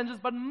trials, not challenges,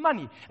 but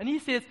money. And he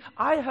says,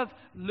 I have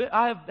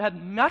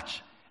had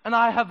much and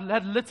I have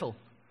had little.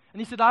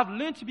 And he said, I've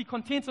learned to be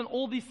content in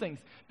all these things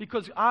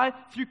because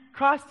through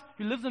Christ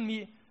who lives in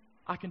me,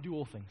 I can do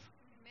all things.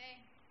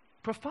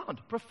 Amen.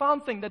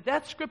 Profound thing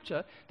that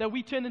scripture that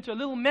we turn into a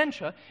little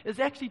mantra is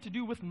actually to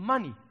do with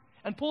money.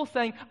 And Paul's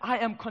saying, I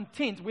am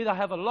content whether I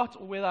have a lot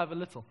or whether I have a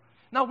little.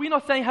 Now, we're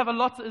not saying have a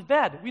lot is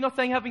bad. We're not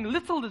saying having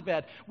little is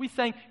bad. We're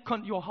saying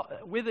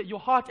whether your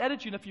heart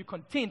attitude, if you're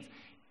content,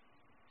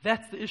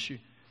 that's the issue.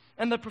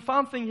 And the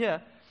profound thing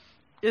here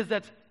is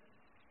that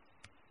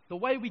the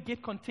way we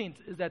get content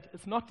is that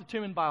it's not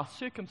determined by our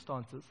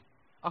circumstances.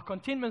 Our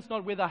contentment is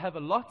not whether I have a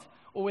lot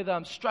or whether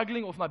I'm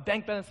struggling or if my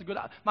bank balance is good.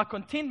 My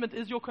contentment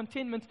is your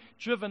contentment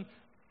driven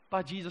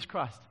by Jesus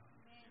Christ.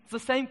 It's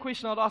the same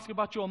question I'd ask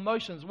about your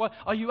emotions. What,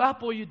 are you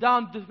up or are you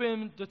down?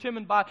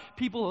 Determined by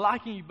people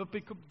liking you, but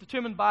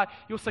determined by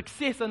your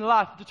success in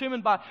life,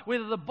 determined by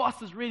whether the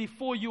boss is really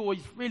for you or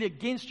he's really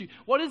against you.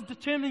 What is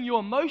determining your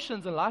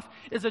emotions in life?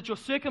 Is it your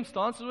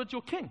circumstance or is it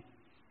your king?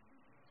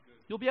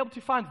 You'll be able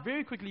to find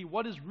very quickly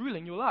what is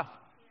ruling your life.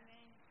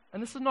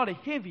 And this is not a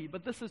heavy,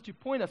 but this is to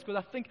point us, because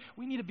I think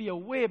we need to be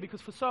aware,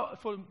 because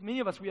for many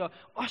of us, we are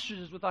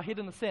ostriches with our head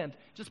in the sand,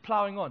 just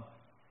plowing on.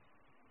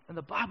 And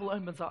the Bible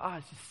opens our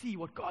eyes to see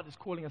what God is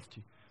calling us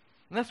to.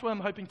 And that's what I'm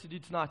hoping to do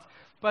tonight.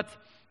 But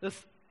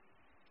this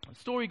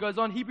story goes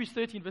on. Hebrews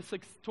 13 verse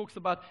 6 talks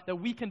about that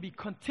we can be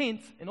content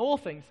in all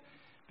things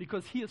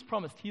because He has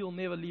promised He will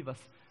never leave us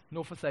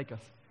nor forsake us.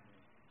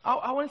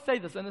 I want to say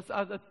this, and it's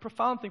a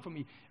profound thing for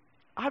me.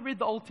 I read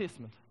the Old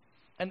Testament,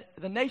 and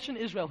the nation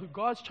Israel, who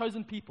God's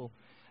chosen people,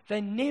 they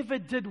never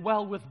did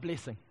well with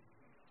blessing.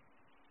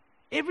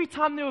 Every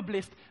time they were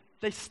blessed,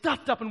 they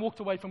stuffed up and walked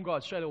away from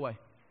God straight away.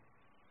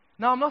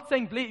 Now, I'm not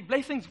saying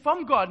blessings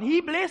from God, and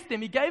He blessed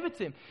them, He gave it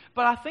to them.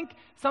 But I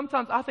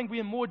think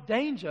we're in more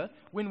danger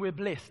when we're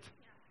blessed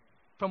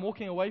from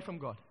walking away from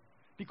God,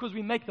 because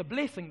we make the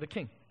blessing the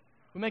king.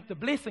 We make the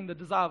blessing the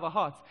desire of our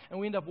hearts, and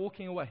we end up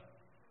walking away,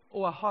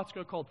 or our hearts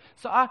grow cold.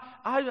 So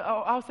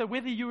I'll say,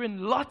 whether you're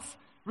in lots,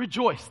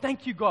 rejoice.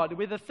 Thank you, God.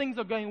 Whether things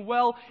are going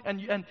well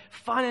and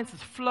finance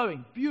is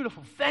flowing,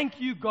 beautiful.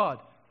 Thank you, God.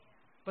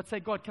 But say,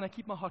 God, can I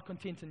keep my heart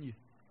content in you?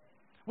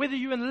 Whether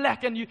you're in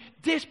lack and you're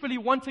desperately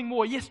wanting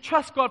more, yes,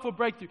 trust God for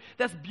breakthrough.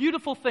 That's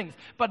beautiful things.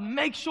 But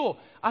make sure,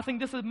 I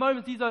think this is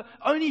moments, these are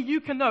only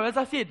you can know. As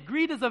I said,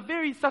 greed is a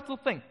very subtle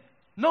thing.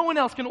 No one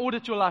else can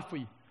audit your life for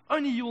you.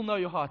 Only you will know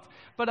your heart.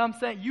 But I'm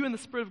saying, you in the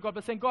Spirit of God,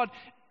 but saying, God,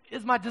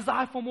 is my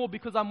desire for more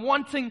because I'm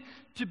wanting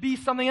to be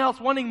something else,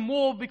 wanting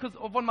more because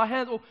of on my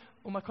hands,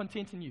 or my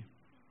content in you?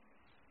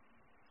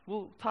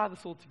 We'll tie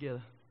this all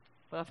together.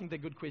 But I think they're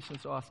good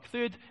questions to ask.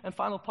 Third and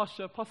final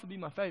posture, possibly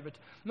my favorite.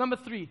 Number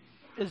 3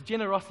 is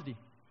generosity.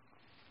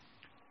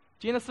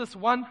 Genesis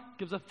 1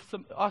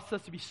 asks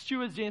us to be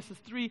stewards. Genesis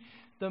 3,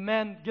 the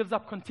man gives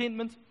up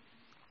contentment.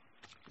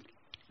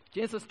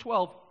 Genesis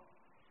 12,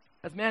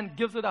 as man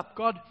gives it up,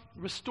 God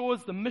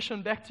restores the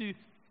mission back to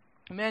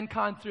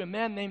mankind through a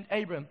man named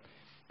Abram,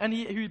 and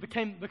who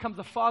becomes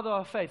the father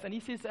of faith. And he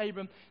says to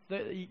Abram,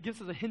 he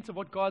gives us a hint of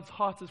what God's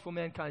heart is for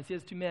mankind. He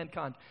says to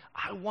mankind,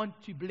 I want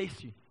to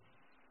bless you.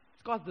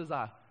 It's God's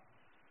desire.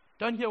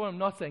 Don't hear what I'm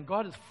not saying.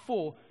 God is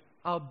for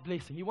our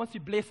blessing. He wants to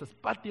bless us,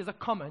 but there's a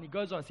comma, and he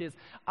goes on and says,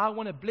 I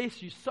want to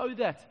bless you so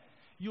that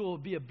you will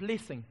be a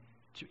blessing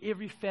to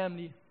every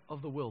family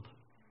of the world.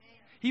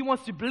 He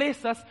wants to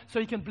bless us so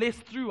he can bless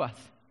through us.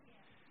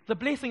 The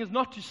blessing is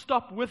not to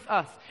stop with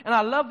us. And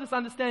I love this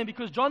understanding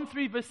because John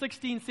 3 verse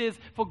 16 says,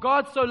 for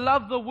God so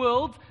loved the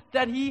world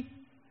that he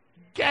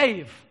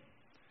gave.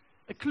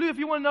 A clue if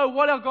you want to know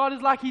what our God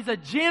is like, he's a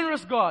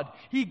generous God.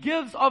 He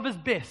gives of his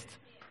best.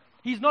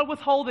 He's not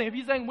withholding. If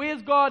you're saying,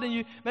 where's God?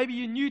 And maybe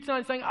you're new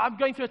tonight saying, I'm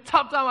going through a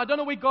tough time. I don't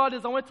know where God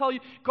is. I want to tell you,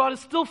 God is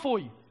still for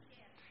you.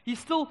 He's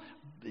still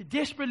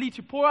desperately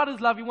to pour out his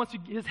love. He wants to,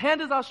 his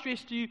hand is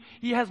outstretched to you.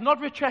 He has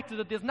not retracted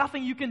it. There's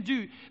nothing you can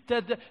do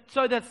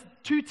so that's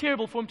too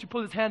terrible for him to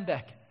pull his hand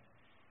back.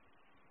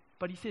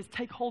 But he says,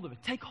 take hold of it.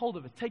 Take hold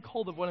of it. Take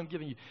hold of what I'm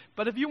giving you.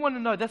 But if you want to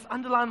know, that's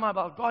underlined in my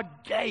Bible. God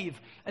gave,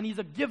 and he's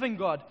a giving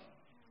God.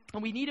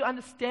 And we need to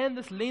understand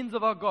this lens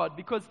of our God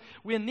because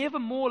we're never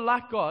more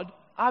like God,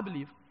 I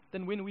believe,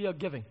 than when we are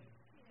giving,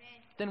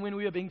 than when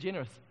we are being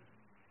generous.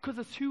 Because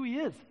it's who he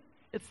is.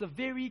 It's the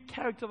very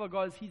character of our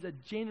God. He's a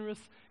generous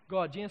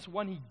God. Genesis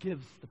 1, he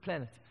gives the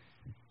planet.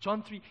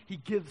 John 3, he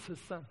gives his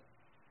son.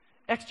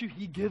 Acts 2,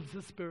 he gives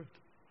his spirit.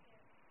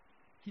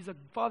 He's a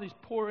Father who's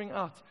pouring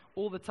out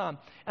all the time.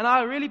 And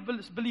I really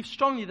believe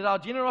strongly that our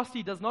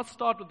generosity does not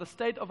start with the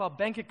state of our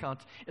bank account.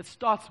 It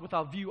starts with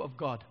our view of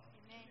God.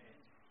 Amen.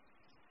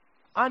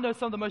 I know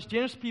some of the most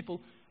generous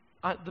people.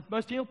 The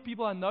most generous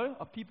people I know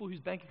are people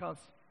whose bank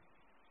accounts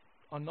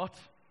are not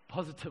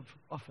positive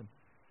often.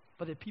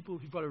 But they're people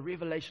who've got a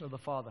revelation of the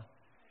Father.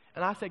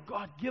 And I say,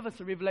 God, give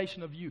us a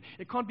revelation of you.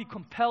 It can't be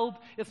compelled.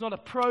 It's not a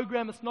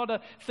program. It's not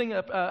a thing,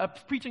 a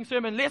preaching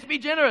sermon. Let's be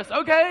generous.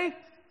 Okay.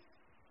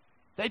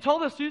 They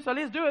told us to, so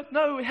let's do it.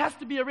 No, it has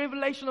to be a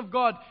revelation of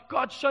God.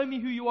 God, show me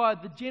who you are,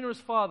 the generous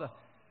Father.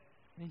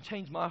 And then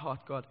change my heart,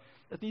 God.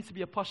 That needs to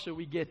be a posture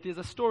we get. There's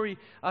a story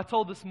I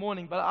told this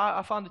morning, but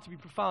I found it to be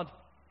profound.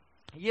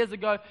 Years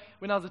ago,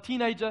 when I was a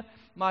teenager,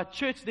 my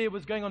church there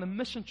was going on a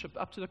mission trip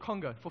up to the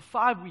Congo for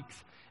 5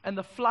 weeks. And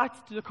the flights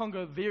to the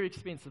Congo are very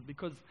expensive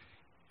because it's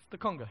the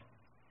Congo.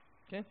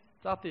 Okay?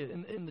 It's out there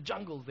in the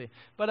jungles there.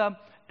 But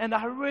and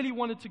I really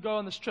wanted to go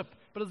on this trip.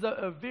 But it was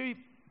a very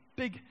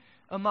big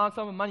amount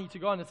of money to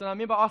go on this. And I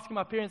remember asking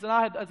my parents, and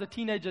I had, as a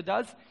teenager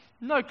does,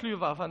 no clue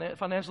of our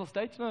financial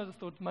state. I just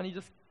thought money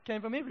just came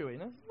from everywhere.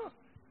 Oh,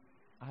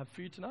 I have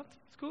food tonight.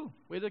 It's cool.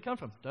 Where did it come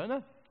from? Don't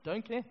know.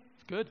 Don't care.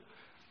 It's good.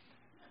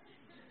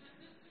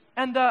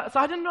 And so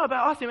I didn't know, but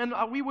I asked him, and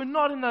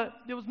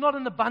there was not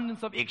an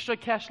abundance of extra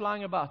cash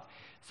lying about.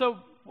 So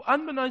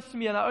unbeknownst to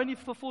me, and only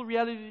the full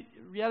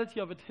reality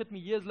of it hit me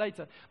years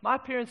later, my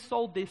parents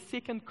sold their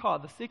second car,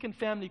 the second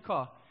family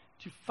car,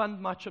 to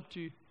fund my trip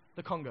to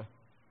the Congo.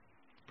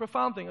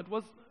 Profound thing. It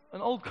was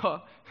an old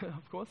car,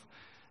 of course,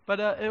 but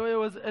it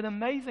was an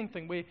amazing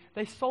thing where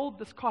they sold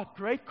this car at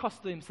great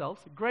cost to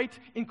themselves, great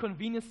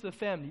inconvenience to the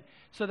family,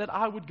 so that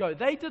I would go.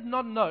 They did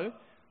not know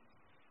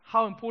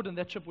how important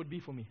that trip would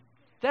be for me.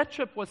 That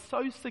trip was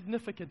so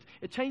significant.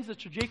 It changed the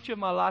trajectory of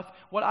my life,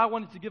 what I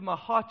wanted to give my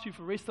heart to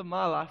for the rest of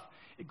my life.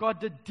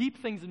 God did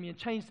deep things in me and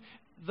changed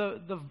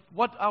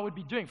what I would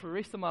be doing for the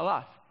rest of my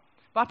life.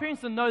 My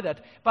parents didn't know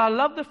that, but I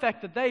love the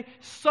fact that they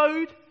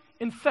sowed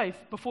in faith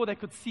before they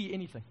could see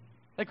anything.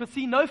 They could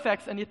see no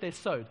facts, and yet they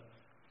sowed.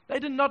 They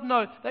did not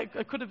know.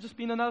 It could have just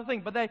been another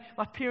thing, but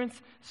my parents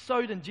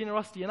sowed in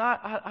generosity, and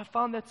I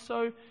found that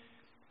so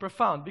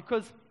profound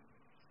because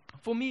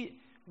for me,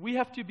 we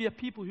have to be a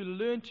people who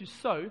learn to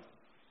sow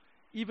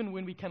even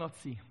when we cannot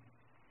see.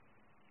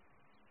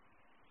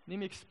 Let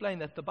me explain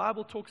that. The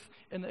Bible talks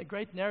in a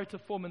great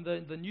narrative form in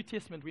the New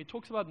Testament where it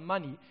talks about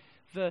money.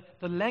 The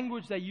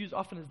language they use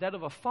often is that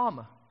of a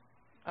farmer.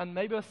 And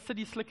maybe us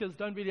city slickers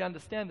don't really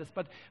understand this,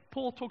 but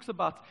Paul talks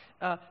about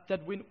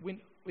that when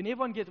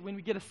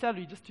we get a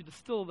salary, just to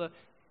distill the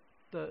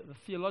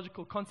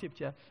theological concept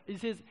here, he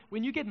says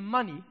when you get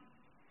money,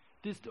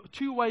 there's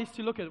two ways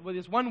to look at it. Well,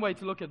 there's one way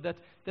to look at that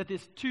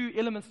there's two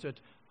elements to it.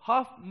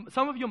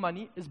 Some of your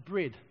money is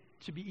bread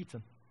to be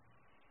eaten.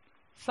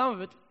 Some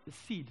of it is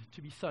seed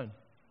to be sown.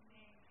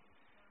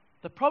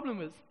 The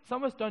problem is,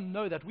 some of us don't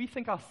know that. We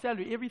think our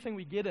salary, everything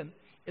we get in,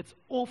 it's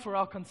all for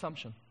our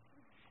consumption.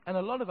 And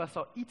a lot of us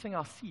are eating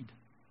our seed.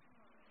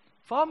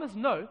 Farmers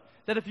know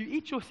that if you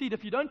eat your seed,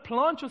 if you don't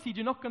plant your seed,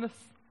 you're not going to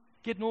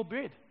get more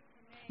bread.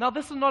 Now,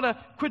 this is not a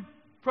quid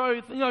pro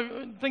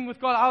thing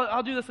with God.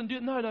 I'll do this and do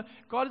it. No.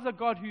 God is a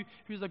God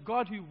who's a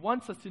God who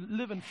wants us to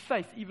live in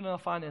faith, even in our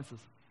finances.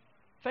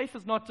 Faith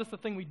is not just a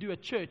thing we do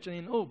at church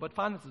and then, but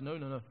finances,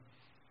 no.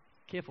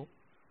 Careful.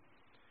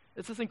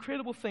 It's this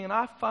incredible thing, and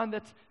I find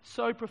that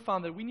so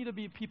profound that we need to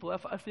be people.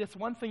 If there's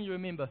one thing you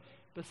remember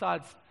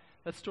besides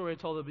that story I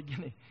told at the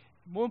beginning,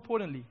 more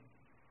importantly,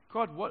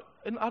 God,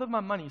 out of my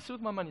money, sit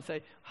with my money,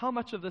 say, how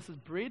much of this is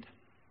bread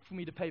for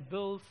me to pay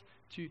bills,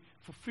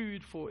 for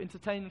food, for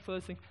entertainment, for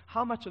those things?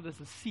 How much of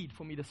this is seed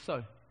for me to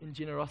sow in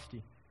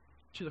generosity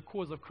to the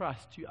cause of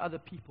Christ, to other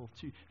people,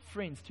 to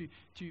friends,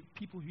 to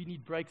people who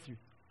need breakthrough?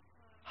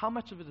 How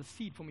much of it is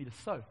seed for me to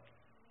sow?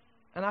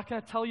 And I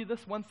can tell you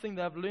this one thing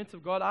that I've learned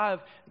of God. I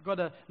have got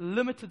a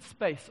limited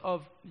space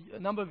of a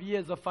number of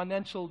years of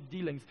financial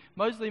dealings.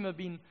 Most of them have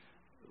been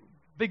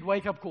big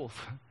wake-up calls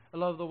a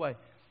lot of the way.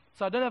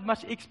 So I don't have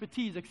much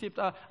expertise, except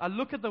I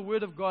look at the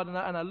Word of God, and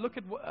I look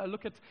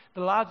at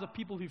the lives of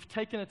people who've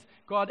taken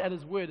God at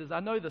His word. As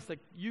I know this, that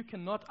you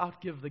cannot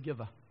outgive the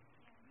giver.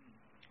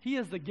 He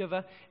is the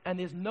giver, and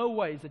there's no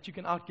ways that you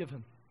can outgive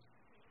Him.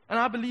 And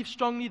I believe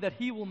strongly that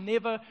He will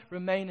never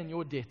remain in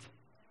your debt.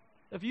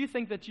 If you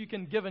think that you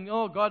can give and,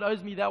 oh, God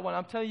owes me that one,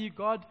 I'm telling you,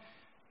 God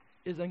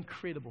is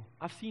incredible.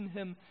 I've seen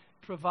Him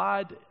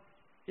provide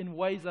in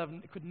ways I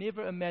could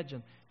never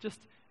imagine.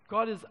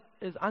 God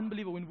is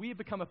unbelievable. When we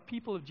become a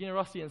people of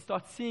generosity and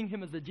start seeing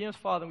Him as the generous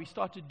Father and we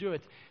start to do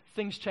it,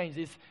 things change.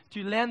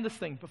 To land this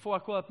thing, before I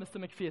call up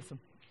Mr. McPherson,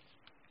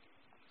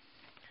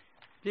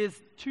 there's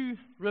 2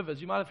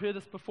 rivers. You might have heard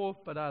this before,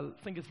 but I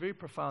think it's very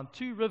profound.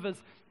 2 rivers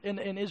in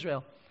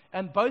Israel.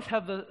 And both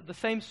have the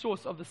same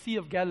source of the Sea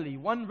of Galilee.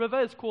 One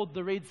river is called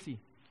the Red Sea.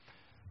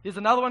 There's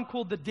another one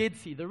called the Dead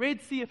Sea. The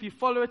Red Sea, if you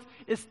follow it,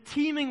 is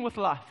teeming with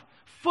life,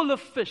 full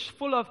of fish,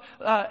 full of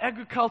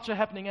agriculture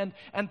happening,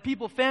 and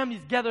people,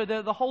 families gather,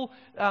 the whole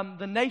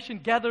the nation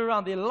gather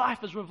around. Their life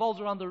revolves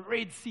around the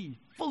Red Sea,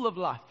 full of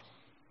life.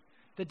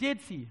 The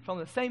Dead Sea, from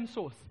the same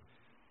source,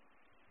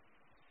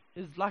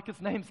 is like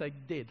its namesake,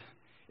 dead.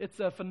 It's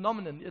a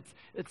phenomenon.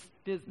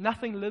 There's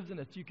nothing lives in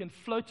it. You can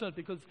float on it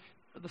because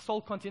the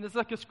soul content. It's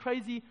like this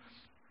crazy,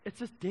 it's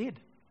just dead.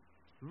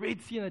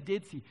 Red Sea and the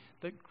Dead Sea.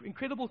 The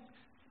incredible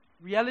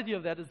reality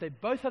of that is they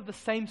both have the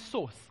same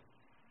source.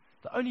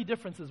 The only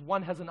difference is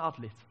one has an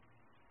outlet.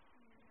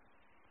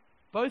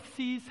 Both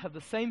seas have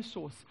the same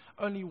source,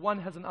 only one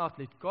has an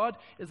outlet. God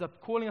is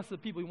calling us to the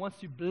people. He wants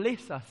to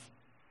bless us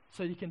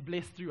so He can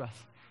bless through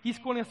us. He's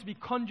calling us to be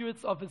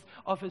conduits of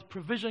His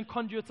provision,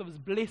 conduits of His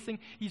blessing.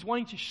 He's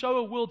wanting to show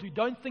a world who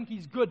don't think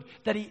He's good,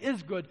 that He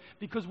is good,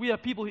 because we are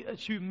people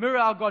who mirror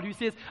our God, who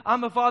says,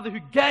 I'm a Father who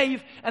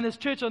gave, and His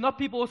church are not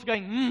people also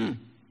going,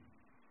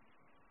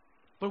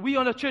 But we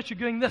are a church who are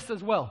doing this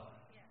as well.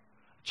 Yeah.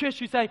 Church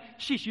who say,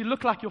 sheesh, you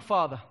look like your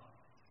Father.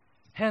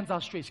 Hands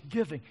outstretched,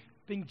 giving,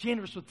 being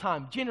generous with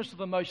time, generous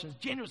with emotions,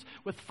 generous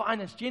with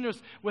finance,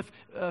 generous with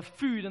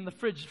food in the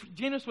fridge,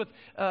 generous with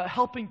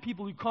helping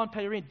people who can't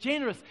pay rent,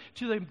 generous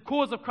to the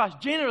cause of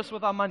Christ, generous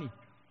with our money.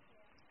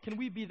 Can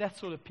we be that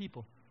sort of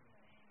people?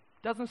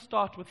 It doesn't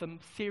start with a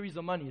series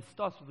of money. It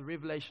starts with the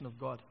revelation of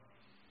God.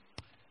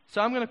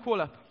 So I'm going to call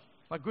up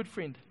my good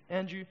friend,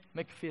 Andrew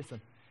McPherson.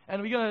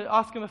 And we're going to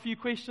ask him a few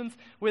questions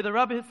where the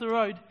rubber hits the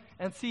road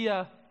and see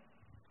how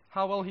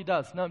well he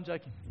does. No, I'm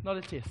joking. Not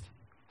a test.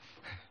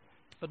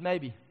 But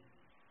maybe.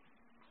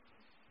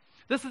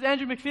 This is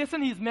Andrew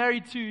McPherson. He's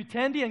married to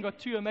Tandy and got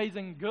 2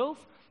 amazing girls.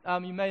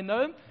 You may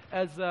know him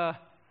as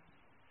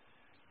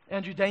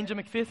Andrew Danger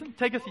McPherson.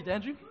 Take a seat,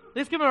 Andrew.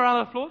 Let's give him a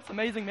round of applause.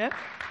 Amazing man.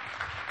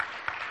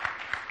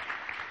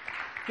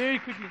 Very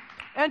quickly.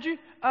 Andrew,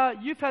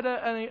 you've had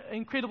an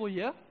incredible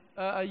year.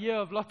 A year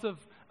of lots of,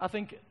 I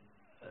think,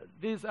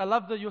 I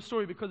love your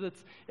story because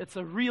it's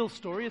a real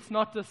story. It's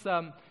not just,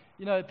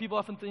 people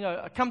often think,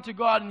 come to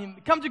God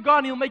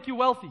and He'll make you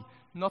wealthy.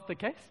 Not the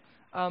case.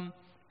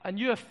 And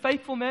you're a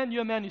faithful man.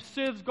 You're a man who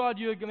serves God.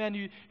 You're a man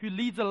who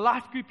leads a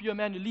life group. You're a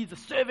man who leads a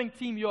serving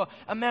team. You're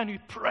a man who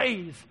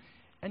prays.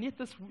 And yet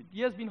this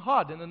year's been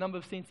hard in a number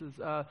of senses.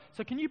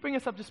 So can you bring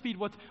us up to speed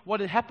what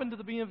had happened at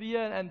the beginning of the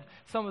year and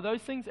some of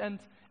those things, and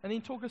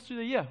then talk us through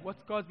the year,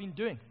 what God's been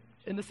doing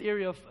in this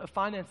area of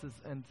finances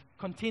and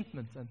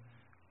contentment.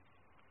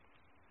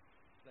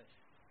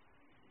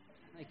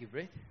 Thank you,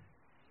 Brett.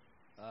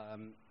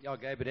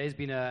 Gabe, it has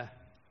been I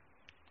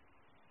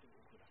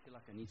feel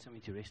like I need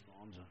something to rest my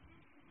arms on.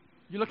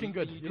 You're looking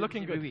good. You're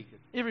looking good.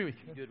 Every week.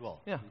 You do it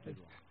well. Yeah. You do it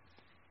well.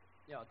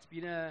 Yeah, it's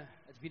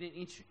been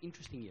an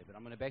interesting year, but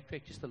I'm going to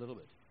backtrack just a little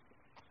bit.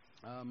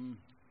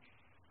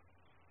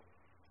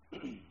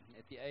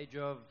 At the age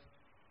of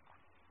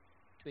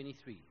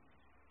 23,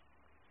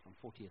 I'm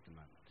 40 at the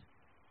moment.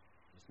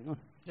 Listening on?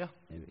 Yeah.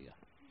 There we go.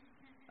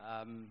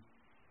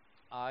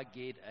 I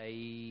get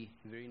a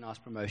very nice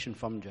promotion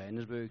from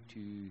Johannesburg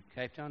to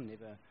Cape Town.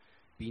 Never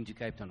been to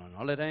Cape Town on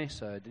holiday,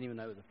 so I didn't even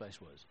know where the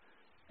place was.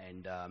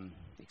 And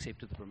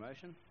accepted the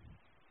promotion.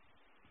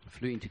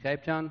 Flew into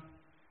Cape Town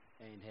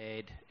and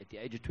had, at the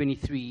age of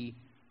 23,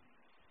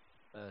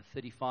 a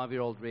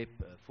 35-year-old rep,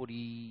 a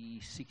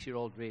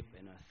 46-year-old rep,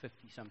 and a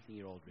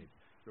 50-something-year-old rep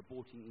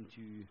reporting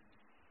into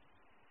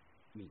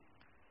me.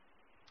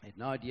 I had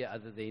no idea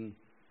other than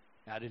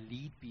how to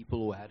lead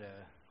people or how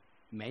to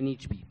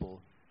manage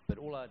people, but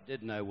all I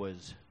did know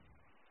was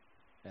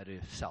how to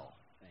sell.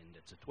 And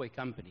it's a toy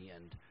company,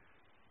 and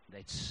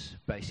that's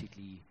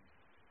basically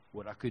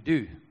what I could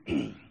do.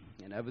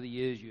 And over the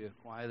years, you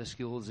acquire the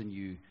skills and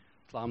you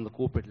climb the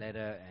corporate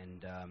ladder,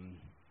 and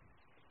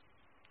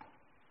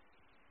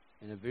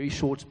in a very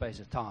short space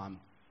of time,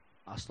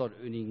 I started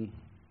earning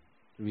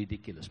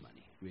ridiculous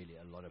money, really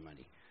a lot of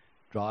money,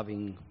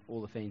 driving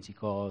all the fancy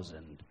cars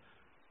and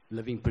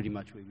living pretty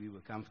much where we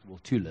were comfortable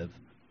to live.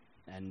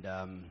 And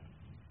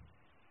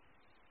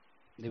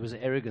there was an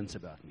arrogance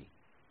about me.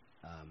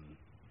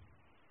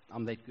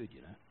 I'm that good,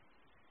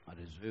 I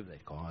deserve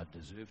that car. I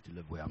deserve to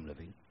live where I'm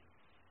living.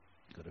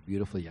 Got a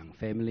beautiful young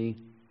family,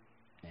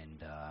 and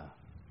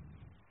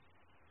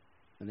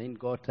then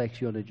God takes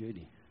you on a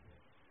journey,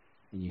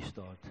 and you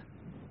start.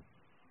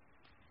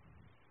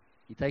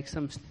 He takes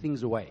some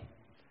things away.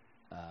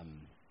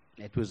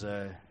 It was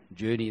a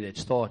journey that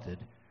started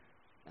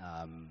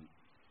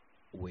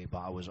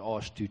whereby I was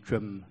asked to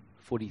trim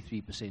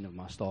 43% of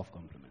my staff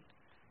complement,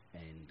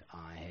 and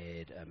I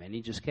had a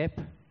manager's cap,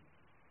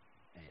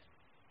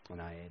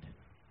 and I had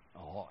a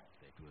heart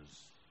that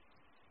was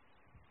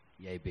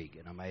yay big,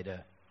 and I made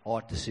a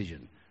hard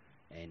decision,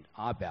 and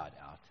I bowed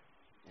out,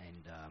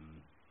 and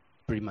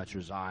pretty much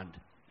resigned,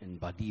 and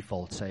by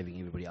default saving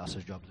everybody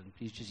else's jobs. And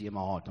please just hear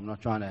my heart. I'm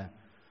not trying to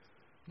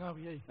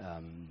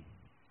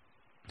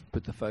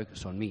put the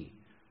focus on me,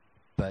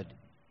 but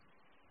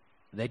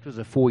that was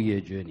a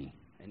 4-year journey,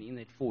 and in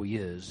that 4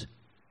 years,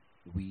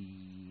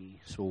 we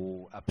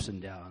saw ups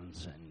and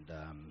downs, and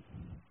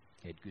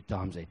had good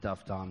times, had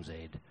tough times,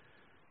 had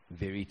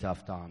very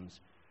tough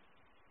times.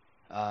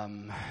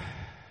 And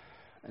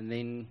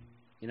then,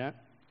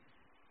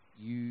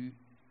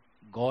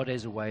 God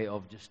has a way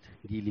of just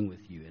dealing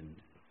with you and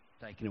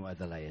taking away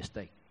the layers,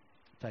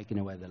 taking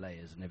away the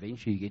layers. And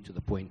eventually you get to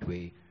the point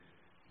where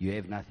you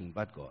have nothing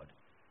but God.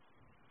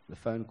 The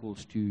phone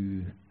calls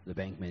to the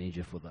bank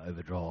manager for the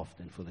overdraft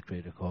and for the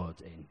credit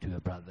cards, and to a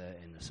brother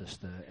and a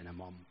sister and a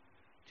mom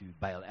to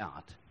bail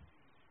out.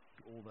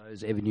 All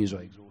those avenues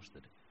are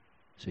exhausted.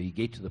 So you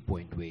get to the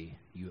point where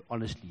you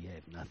honestly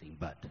have nothing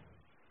but,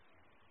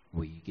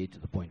 where you get to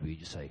the point where you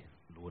just say,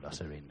 Lord, I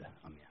surrender,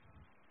 I'm here.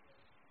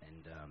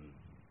 And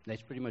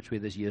that's pretty much where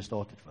this year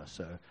started for us.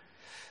 So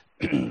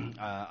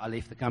I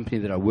left the company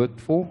that I worked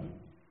for.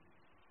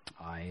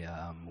 I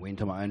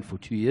went on my own for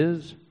 2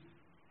 years.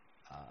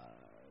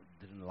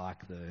 Didn't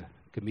like the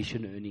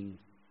commission earning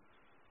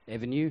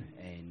avenue,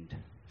 and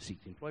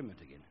seeked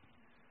employment again.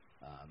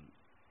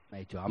 I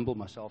had to humble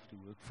myself to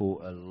work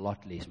for a lot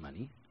less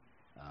money,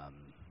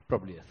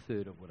 probably a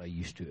third of what I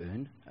used to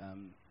earn.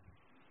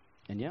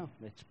 And yeah,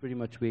 that's pretty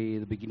much where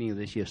the beginning of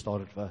this year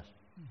started for us.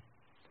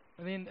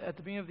 And then at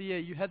the beginning of the year,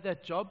 you had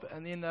that job,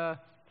 and then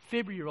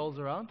February rolls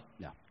around,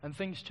 and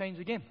things change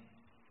again.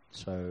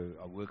 So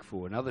I worked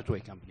for another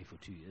toy company for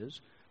 2 years,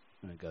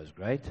 and it goes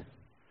great,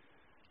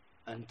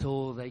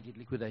 until they get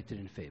liquidated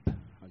in Feb.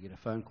 I get a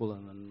phone call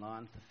on the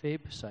 9th of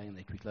Feb saying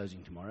that we're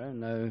closing tomorrow.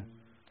 No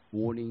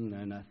warning,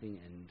 no nothing,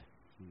 and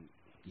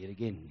yet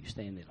again, you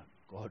stand there like,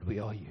 God,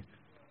 where are you?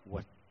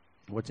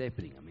 What's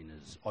happening? I mean,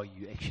 are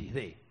you actually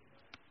there?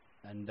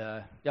 And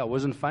it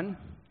wasn't fun,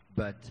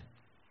 but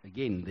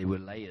again, there were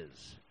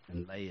layers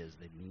and layers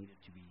that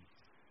needed to be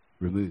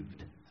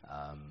removed.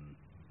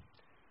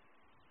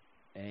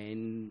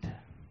 And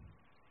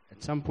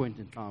at some point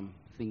in time,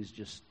 things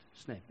just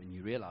snap, and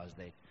you realize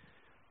that,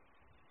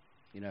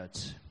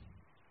 it's,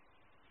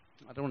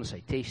 I don't want to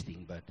say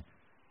testing, but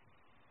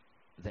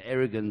the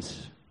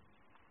arrogance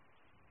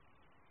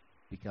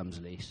becomes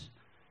less.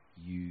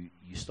 You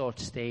start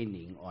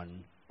standing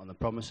on the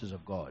promises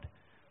of God,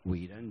 where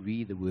you don't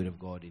read the Word of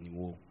God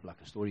anymore like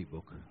a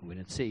storybook. When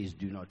it says,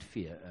 do not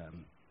fear,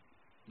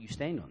 you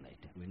stand on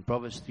that. When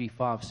Proverbs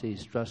 3:5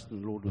 says, trust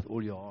in the Lord with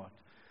all your heart,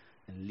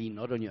 and lean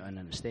not on your own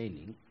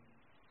understanding,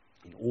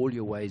 in all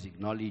your ways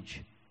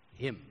acknowledge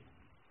Him,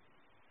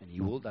 and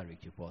He will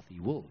direct your path. He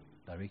will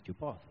direct your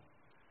path.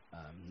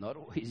 Not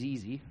always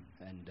easy,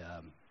 and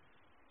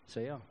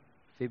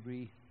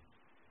February,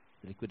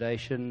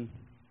 liquidation,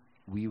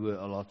 we were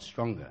a lot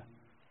stronger.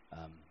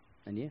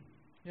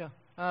 Yeah,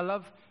 I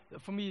love,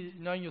 for me,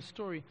 knowing your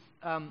story,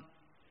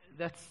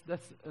 that's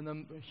a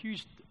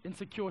huge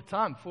insecure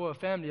time for a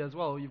family as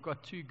well. You've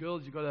got 2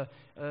 girls, you've got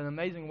an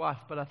amazing wife,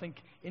 but I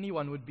think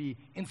anyone would be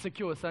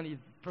insecure. Suddenly,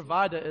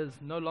 provider is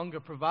no longer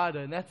provider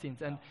in that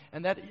sense,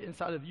 and that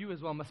inside of you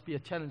as well must be a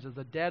challenge as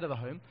a dad of the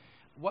home.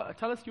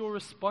 Tell us your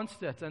response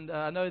to that. And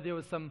I know there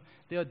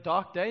are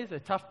dark days, there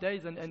are tough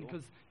days, and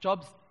because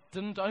jobs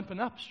didn't open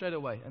up straight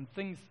away, and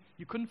things,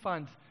 you couldn't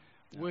find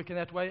work in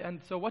that way.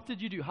 And so what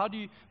did you do? How do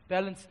you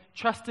balance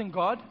trusting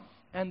God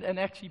and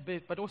actually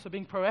but also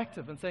being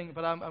proactive and saying,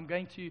 but I'm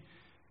going to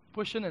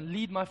push in and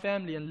lead my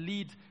family and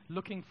lead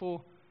looking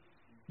for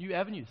new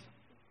avenues?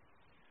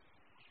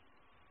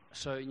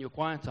 So in your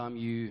quiet time,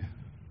 you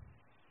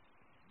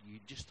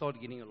just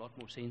start getting a lot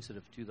more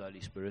sensitive to the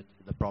Holy Spirit,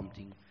 the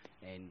prompting,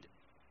 and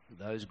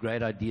those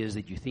great ideas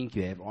that you think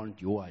you have aren't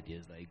your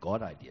ideas, they're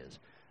God ideas.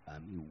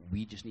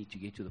 We just need to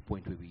get to the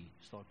point where we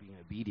start being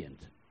obedient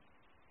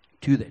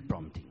to that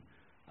prompting.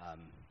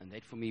 And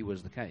that for me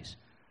was the case.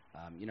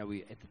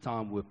 We at the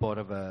time were part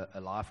of a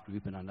life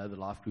group, and I know the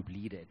life group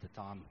leader at the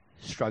time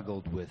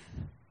struggled with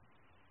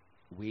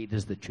where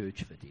does the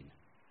church fit in?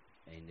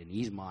 And in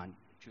his mind,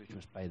 church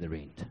must pay the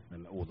rent,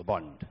 or the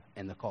bond,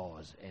 and the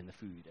cars, and the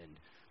food. And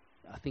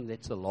I think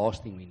that's the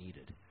last thing we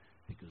needed,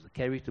 because the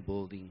character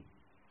building,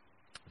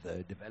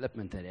 the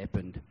development that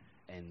happened,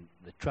 and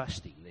the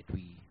trusting that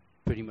we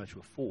pretty much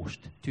were forced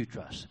to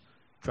trust.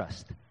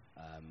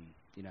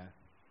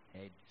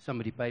 Had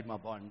somebody paid my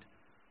bond,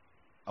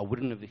 I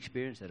wouldn't have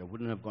experienced that. I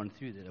wouldn't have gone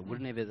through that. I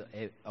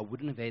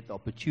wouldn't have had the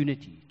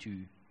opportunity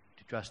to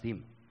trust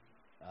Him.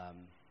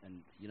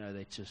 And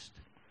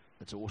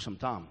that's an awesome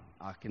time.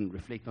 I can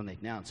reflect on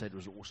that now and say it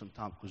was an awesome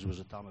time because it was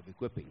a time of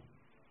equipping.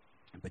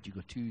 But you've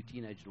got 2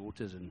 teenage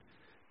daughters, and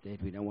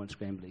Dad, we don't want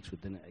scrambled eggs for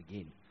dinner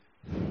again.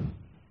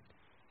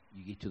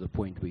 You get to the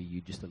point where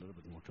you're just a little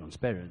bit more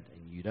transparent,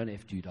 and you don't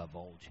have to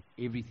divulge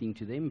everything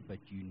to them, but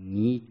you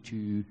need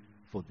to,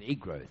 for their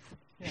growth,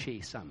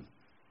 share some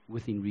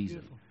within reason.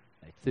 Beautiful.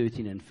 At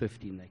 13 and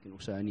 15, they can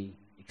also only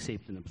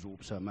accept and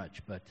absorb so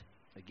much. But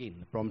again,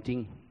 the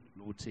prompting,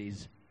 Lord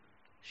says,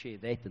 share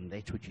that, and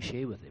that's what you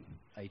share with them,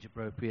 age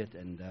appropriate,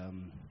 and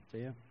so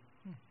yeah.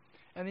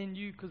 And then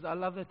because I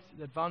love that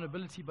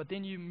vulnerability, but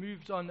then you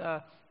moved on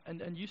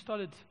and you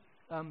started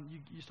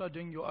you started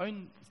doing your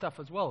own stuff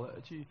as well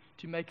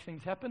to make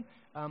things happen.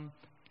 Can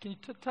you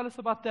tell us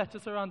about that?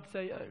 Just around,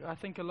 say, I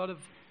think a lot of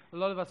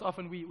us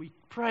often we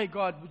pray,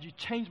 God, would you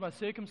change my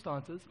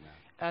circumstances? Yeah.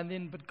 And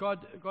then, but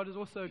God is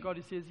also a God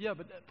who says, yeah,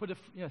 but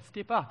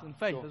step out in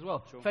faith as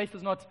well. Sure. Faith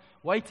is not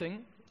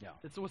waiting; Yeah.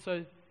 it's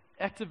also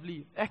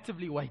actively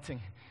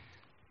waiting.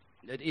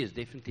 It is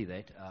definitely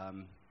that.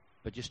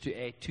 But just to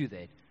add to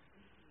that,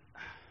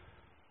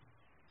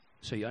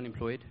 so you're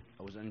unemployed.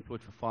 I was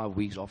unemployed for 5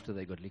 weeks after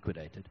they got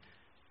liquidated.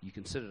 You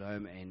can sit at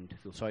home and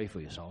feel sorry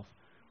for yourself,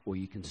 or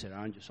you can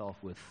surround yourself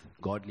with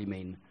godly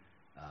men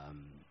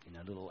in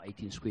a little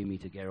 18 square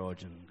meter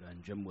garage and go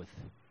and gym with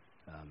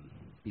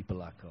people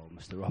like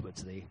Mr.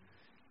 Roberts there.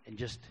 And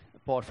just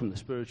apart from the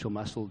spiritual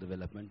muscle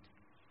development,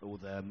 or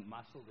the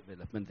muscle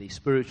development, the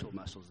spiritual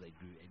muscles they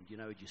grew.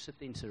 And you sit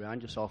there and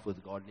surround yourself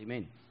with godly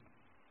men.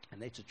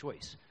 And that's a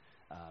choice.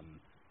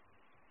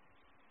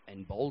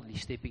 And boldly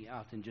stepping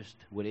out and just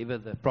whatever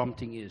the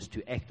prompting is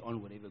to act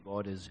on whatever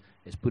God has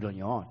put on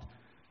your heart.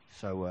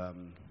 So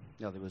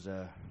there was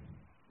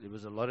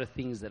a lot of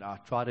things that I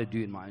try to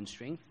do in my own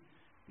strength,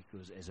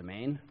 because as a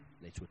man,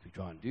 that's what we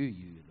try and do.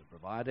 You're the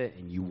provider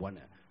and you want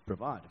to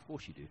provide. Of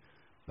course you do.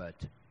 But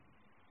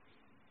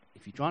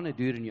if you're trying to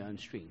do it in your own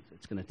strength,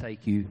 it's going to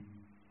take you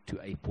to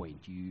a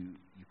point. You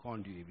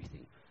can't do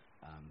everything.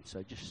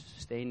 So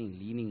just standing,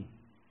 leaning,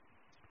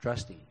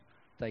 trusting,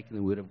 taking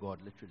the word of God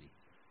literally,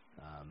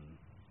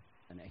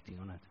 and acting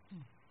on it.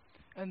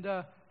 And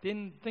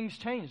then things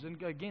changed,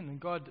 and again,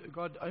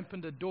 God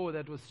opened a door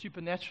that was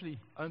supernaturally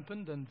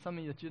opened, and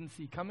something that you didn't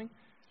see coming.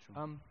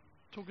 Sure.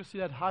 Talk us through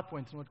that high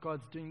point and what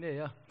God's doing there.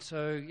 Yeah.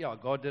 So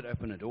God did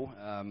open a door.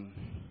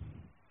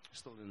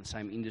 Still in the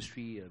same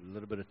industry, a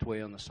little bit of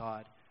toy on the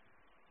side.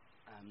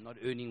 Not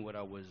earning what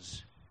I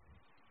was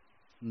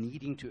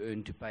needing to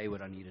earn to pay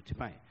what I needed to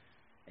pay.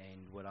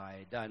 And what I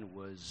had done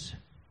was,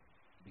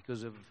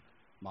 because of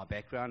my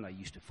background, I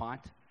used to fight,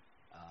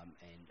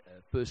 and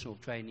a personal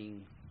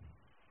training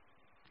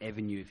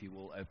avenue, if you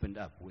will, opened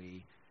up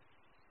where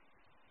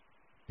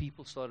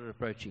people started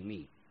approaching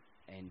me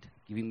and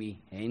giving me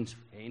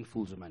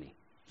handfuls of money,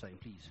 saying,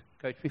 please,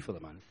 coach me for the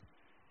month.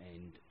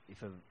 And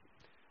if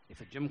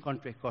a gym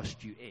contract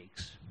cost you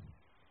X,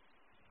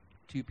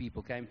 2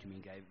 people came to me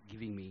and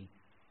giving me,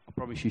 I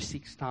promise you,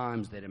 6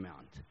 times that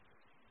amount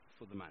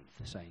for the month,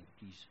 saying,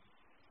 please,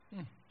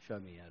 show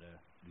me how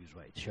to lose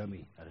weight, show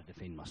me how to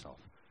defend myself,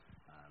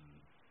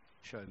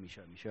 show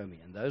me.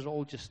 And those are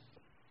all just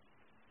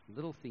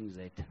little things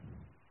that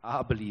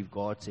I believe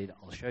God said,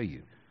 I'll show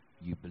you.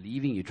 You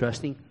believing, you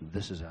trusting,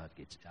 this is how it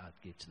gets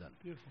done.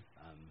 Beautiful.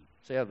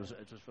 So it was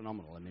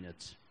phenomenal. I mean,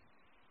 it's,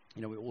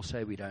 we all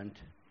say we don't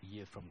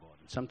hear from God.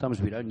 And sometimes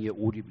we don't hear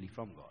audibly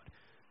from God.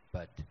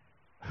 But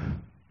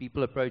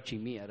people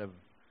approaching me out of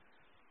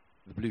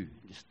the blue,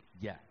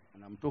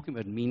 and I'm talking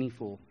about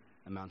meaningful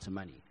amounts of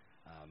money.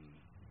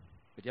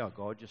 But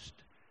God just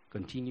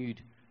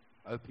continued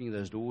opening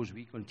those doors.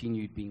 We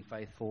continued being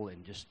faithful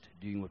and just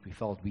doing what we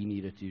felt we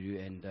needed to do.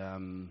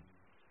 And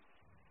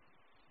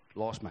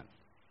last month,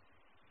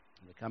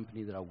 the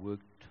company that I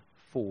worked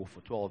for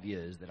 12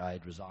 years that I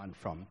had resigned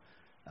from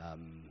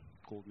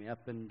called me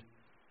up and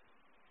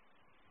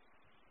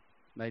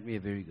made me a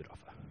very good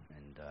offer.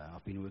 And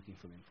I've been working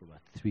for them for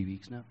about 3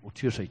 weeks now, or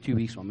 2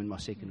 weeks. I'm in my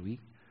second week.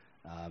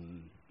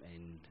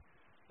 And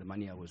the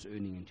money I was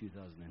earning in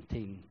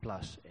 2010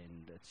 plus,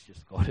 and it's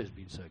just, God has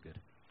been so good.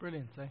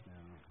 Brilliant, eh?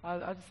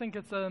 Yeah. I just think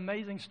it's an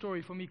amazing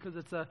story for me, because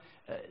it's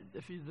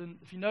if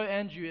you know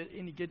Andrew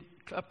and you get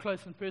up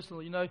close and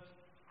personal,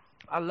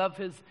 I love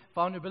his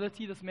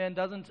vulnerability. This man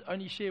doesn't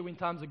only share when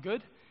times are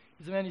good.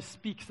 He's a man who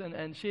speaks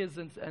and shares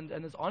and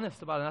is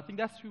honest about it. And I think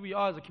that's who we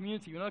are as a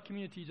community. We're not a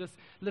community who just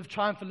live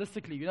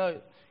triumphalistically.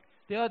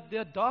 There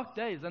are dark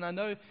days, and I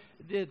know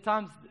there are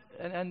times,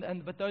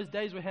 but those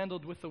days were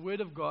handled with the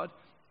Word of God,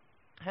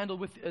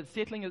 handled with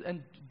settling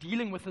and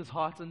dealing with his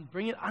heart and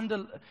bring it under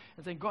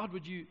and saying, God,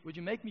 would you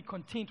make me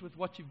content with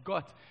what you've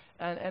got,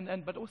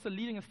 but also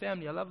leading a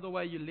family. I love the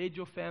way you led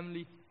your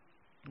family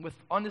with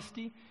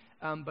honesty,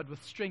 but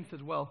with strength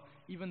as well.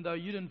 Even though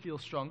you didn't feel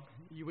strong,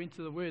 you went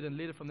to the Word and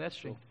led it from that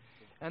strength.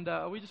 Sure.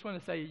 And we just want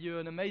to say you're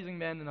an amazing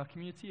man in our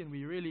community, and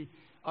we really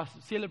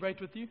celebrate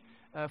with you.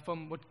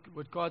 from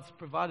what God's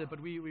provided, but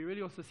we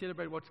really also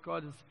celebrate what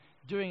God is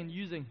doing and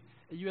using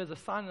you as a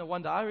sign and a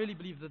wonder. I really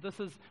believe that this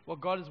is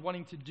what God is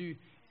wanting to do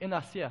in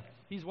us here.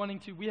 He's wanting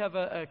to, we have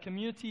a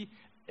community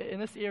in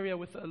this area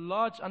with a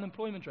large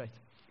unemployment rate,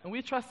 and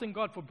we're trusting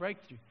God for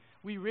breakthrough.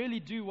 We really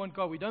do want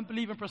God. We don't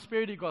believe in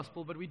prosperity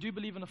gospel, but we do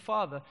believe in a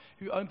Father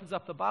who opens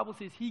up. The Bible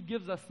says He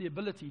gives us the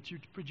ability to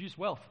produce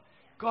wealth.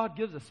 God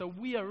gives us. So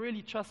we are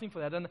really trusting for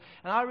that. And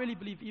I really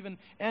believe even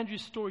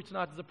Andrew's story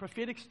tonight is a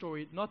prophetic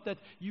story, not that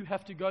you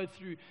have to go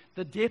through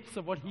the depths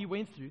of what he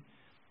went through.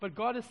 But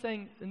God is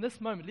saying, in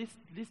this moment,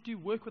 let's do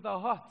work with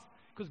our hearts.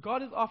 Because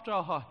God is after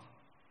our heart.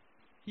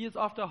 He is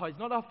after our heart. He's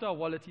not after our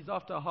wallet, He's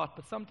after our heart.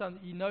 But sometimes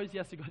He knows He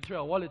has to go through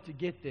our wallet to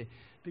get there.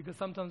 Because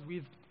sometimes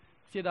we've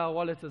set our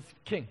wallet as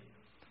king.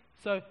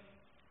 So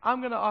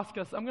I'm going to ask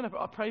us, I'm going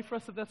to pray for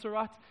us if that's all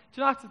right.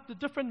 Tonight it's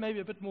different, maybe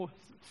a bit more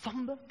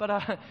somber, but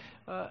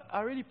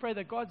I really pray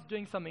that God's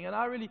doing something.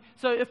 And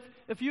so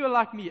if you are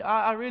like me,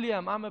 I really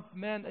am. I'm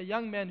a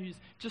young man who's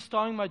just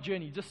starting my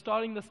journey, just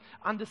starting this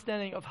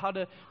understanding of how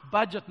to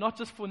budget, not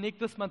just for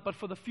this month, but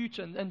for the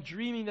future, and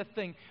dreaming that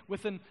thing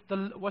within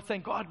what's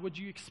saying, God, would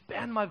you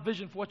expand my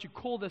vision for what you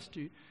call this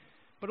to?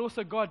 But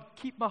also, God,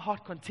 keep my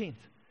heart content.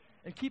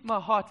 And keep my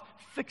heart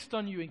fixed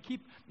on you, and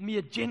keep me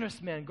a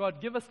generous man.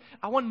 God,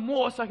 I want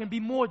more so I can be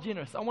more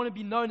generous. I want to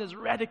be known as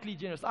radically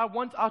generous. I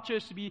want our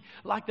church to be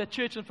like that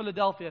church in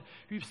Philadelphia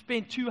who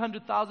spent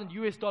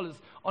 $200,000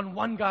 on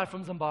one guy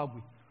from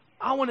Zimbabwe.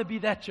 I want to be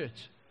that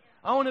church.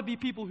 I want to be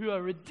people who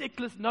are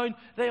ridiculous, known,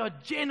 they are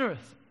generous.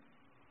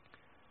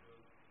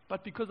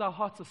 But because our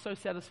hearts are so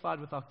satisfied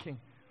with our King,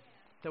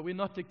 that we're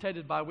not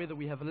dictated by whether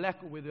we have a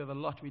lack or whether we have a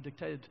lot, we're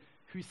dictated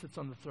who sits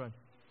on the throne.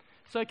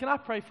 So can I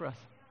pray for us?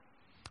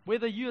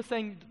 Whether you are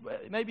saying,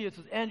 maybe it's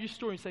Andrew's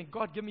story, saying,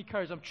 God, give me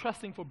courage, I'm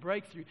trusting for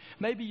breakthrough.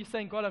 Maybe you're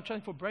saying, God, I'm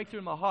trusting for breakthrough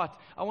in my heart.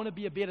 I want to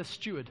be a better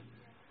steward.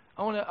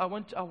 I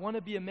want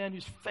to be a man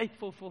who's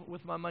faithful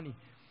with my money.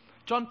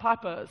 John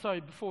Piper,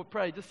 before I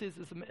pray, this is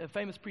a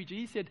famous preacher.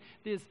 He said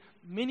there's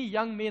many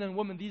young men and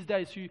women these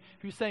days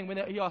who's saying, when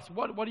he asks,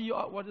 what are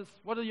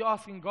you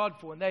asking God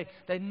for? And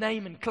they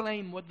name and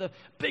claim with the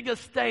bigger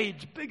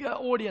stage, bigger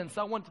audience.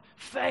 I want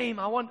fame.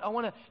 I want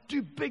to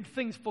do big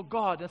things for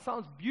God. It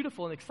sounds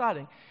beautiful and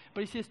exciting.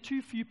 But he says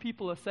too few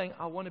people are saying,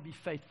 I want to be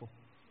faithful.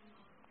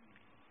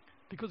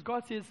 Because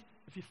God says,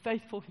 if you're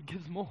faithful, He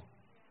gives more.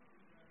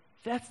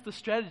 That's the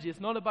strategy. It's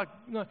not about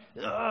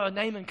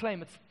name and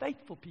claim. It's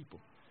faithful people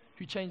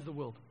who change the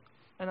world.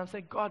 And I'm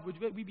saying, God, would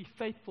we be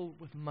faithful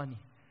with money?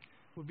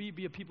 Would we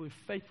be a people who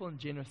are faithful and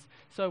generous?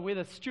 So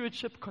whether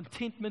stewardship,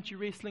 contentment, you're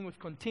wrestling with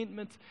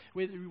contentment,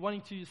 whether you're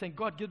wanting to, you're saying,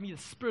 God, give me the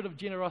spirit of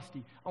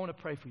generosity, I want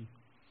to pray for you.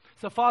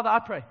 So Father, I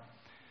pray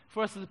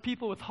for us as a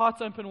people with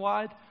hearts open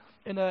wide,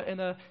 in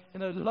a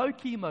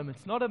low-key moment.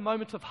 It's not a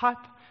moment of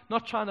hype,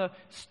 not trying to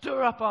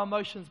stir up our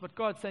emotions, but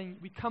God saying,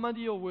 we come under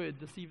your word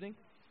this evening.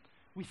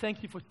 We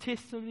thank you for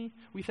testimony.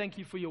 We thank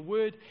you for your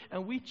word.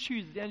 And we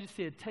choose, as Andrew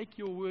said, take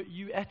your word,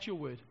 you at your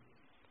word.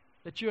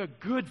 That you're a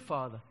good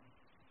Father.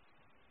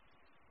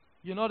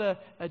 You're not a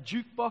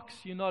jukebox.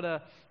 You're not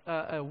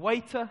a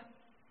waiter.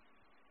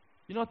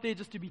 You're not there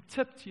just to be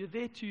tipped. You're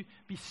there to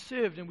be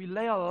served. And we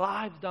lay our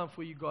lives down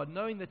for you, God,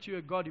 knowing that you're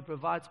a God who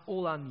provides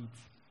all our needs.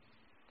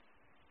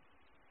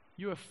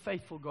 You're a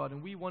faithful God,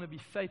 and we want to be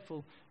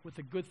faithful with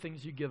the good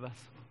things you give us.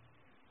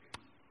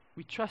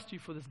 We trust you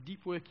for this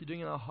deep work you're doing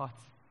in our hearts.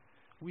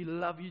 We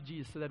love you,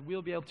 Jesus, so that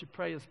we'll be able to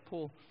pray as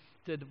Paul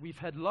did. We've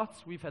had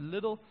lots, we've had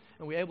little,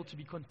 and we're able to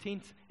be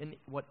content in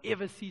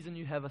whatever season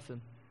you have us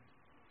in.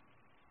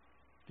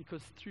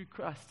 Because through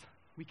Christ,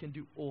 we can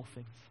do all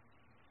things.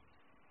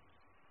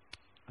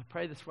 I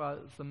pray this for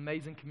this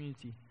amazing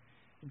community.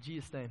 In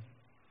Jesus' name,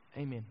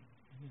 amen.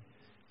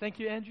 Thank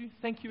you, Andrew.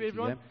 Thank you,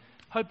 everyone.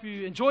 Hope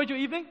you enjoyed your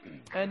evening.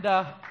 And,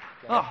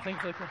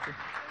 thanks for the question.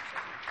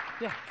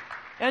 Yeah.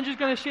 Andrew's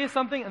going to share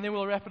something, and then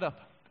we'll wrap it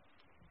up.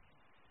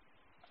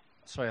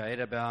 Sorry, I had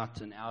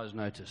about an hour's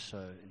notice, so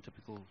in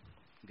typical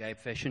Gabe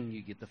fashion,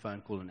 you get the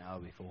phone call an hour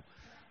before.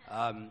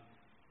 I'm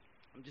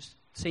just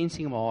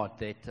sensing in my heart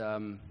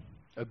that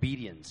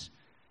obedience,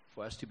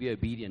 for us to be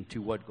obedient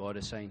to what God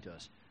is saying to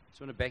us. I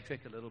just want to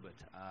backtrack a little bit.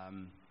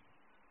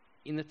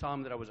 In the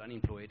time that I was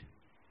unemployed,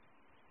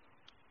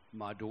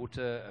 my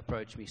daughter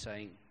approached me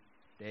saying,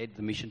 Dad,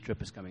 the mission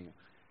trip is coming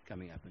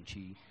up, and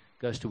she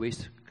goes to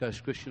West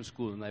Coast Christian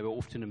School, and they were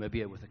off to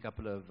Namibia with a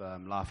couple of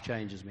Life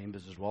Changes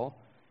members as well.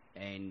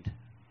 And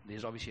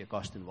there's obviously a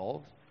cost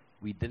involved.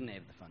 We didn't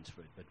have the funds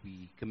for it, but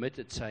we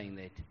committed saying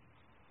that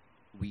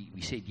we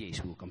said,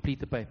 yes, we'll complete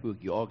the paperwork.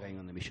 You are going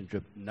on the mission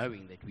trip,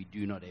 knowing that we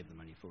do not have the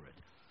money for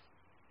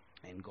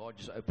it. And God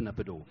just opened up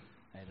a door.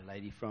 I had a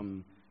lady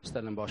from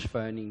Stellenbosch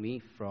phoning me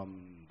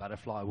from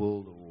Butterfly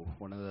World or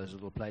one of those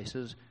little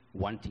places,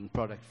 wanting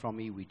product from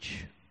me,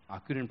 which I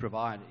couldn't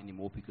provide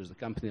anymore because the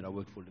company that I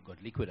worked for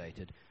got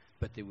liquidated.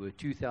 But there were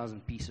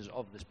 2,000 pieces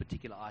of this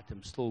particular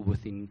item still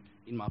in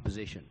my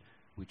possession,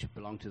 which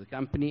belonged to the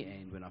company.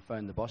 And when I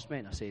phoned the boss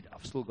man, I said,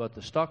 I've still got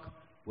the stock.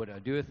 What do I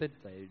do with it?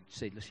 They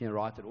said, listen,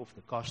 write it off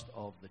the cost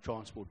of the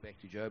transport back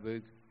to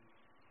Joburg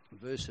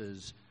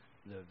versus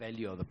the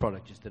value of the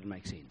product just didn't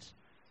make sense.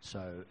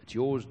 So it's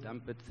yours,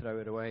 dump it, throw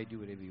it away, do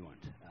whatever you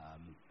want.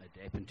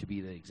 It happened to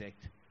be the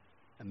exact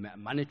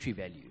monetary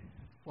value,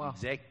 Wow.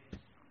 exact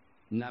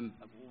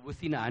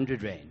within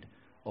 100 rand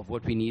of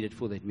what we needed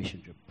for that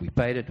mission trip. We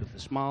paid it with a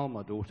smile.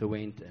 My daughter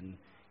went and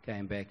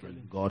came back,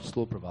 and God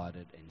still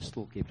provided and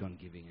still kept on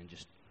giving, and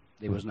just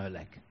there was no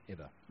lack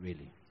ever,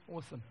 really.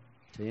 Awesome.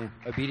 So yeah,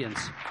 obedience.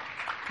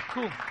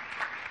 Cool.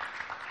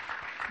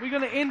 We're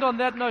going to end on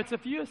that note. So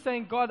if you're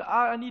saying, God,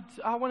 I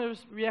want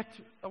to react,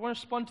 I want to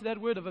respond to that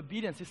word of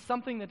obedience. There's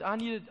something that I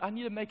need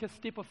to make a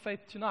step of faith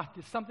tonight.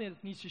 There's something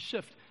that needs to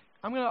shift.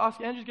 I'm going to ask,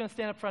 Andrew's going to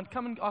stand up front.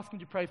 Come and ask him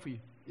to pray for you.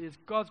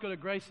 God's got a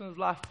grace in his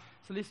life.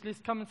 So let's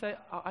come and say,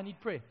 I need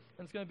prayer.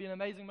 And it's going to be an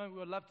amazing moment. We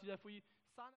would love to do that for you.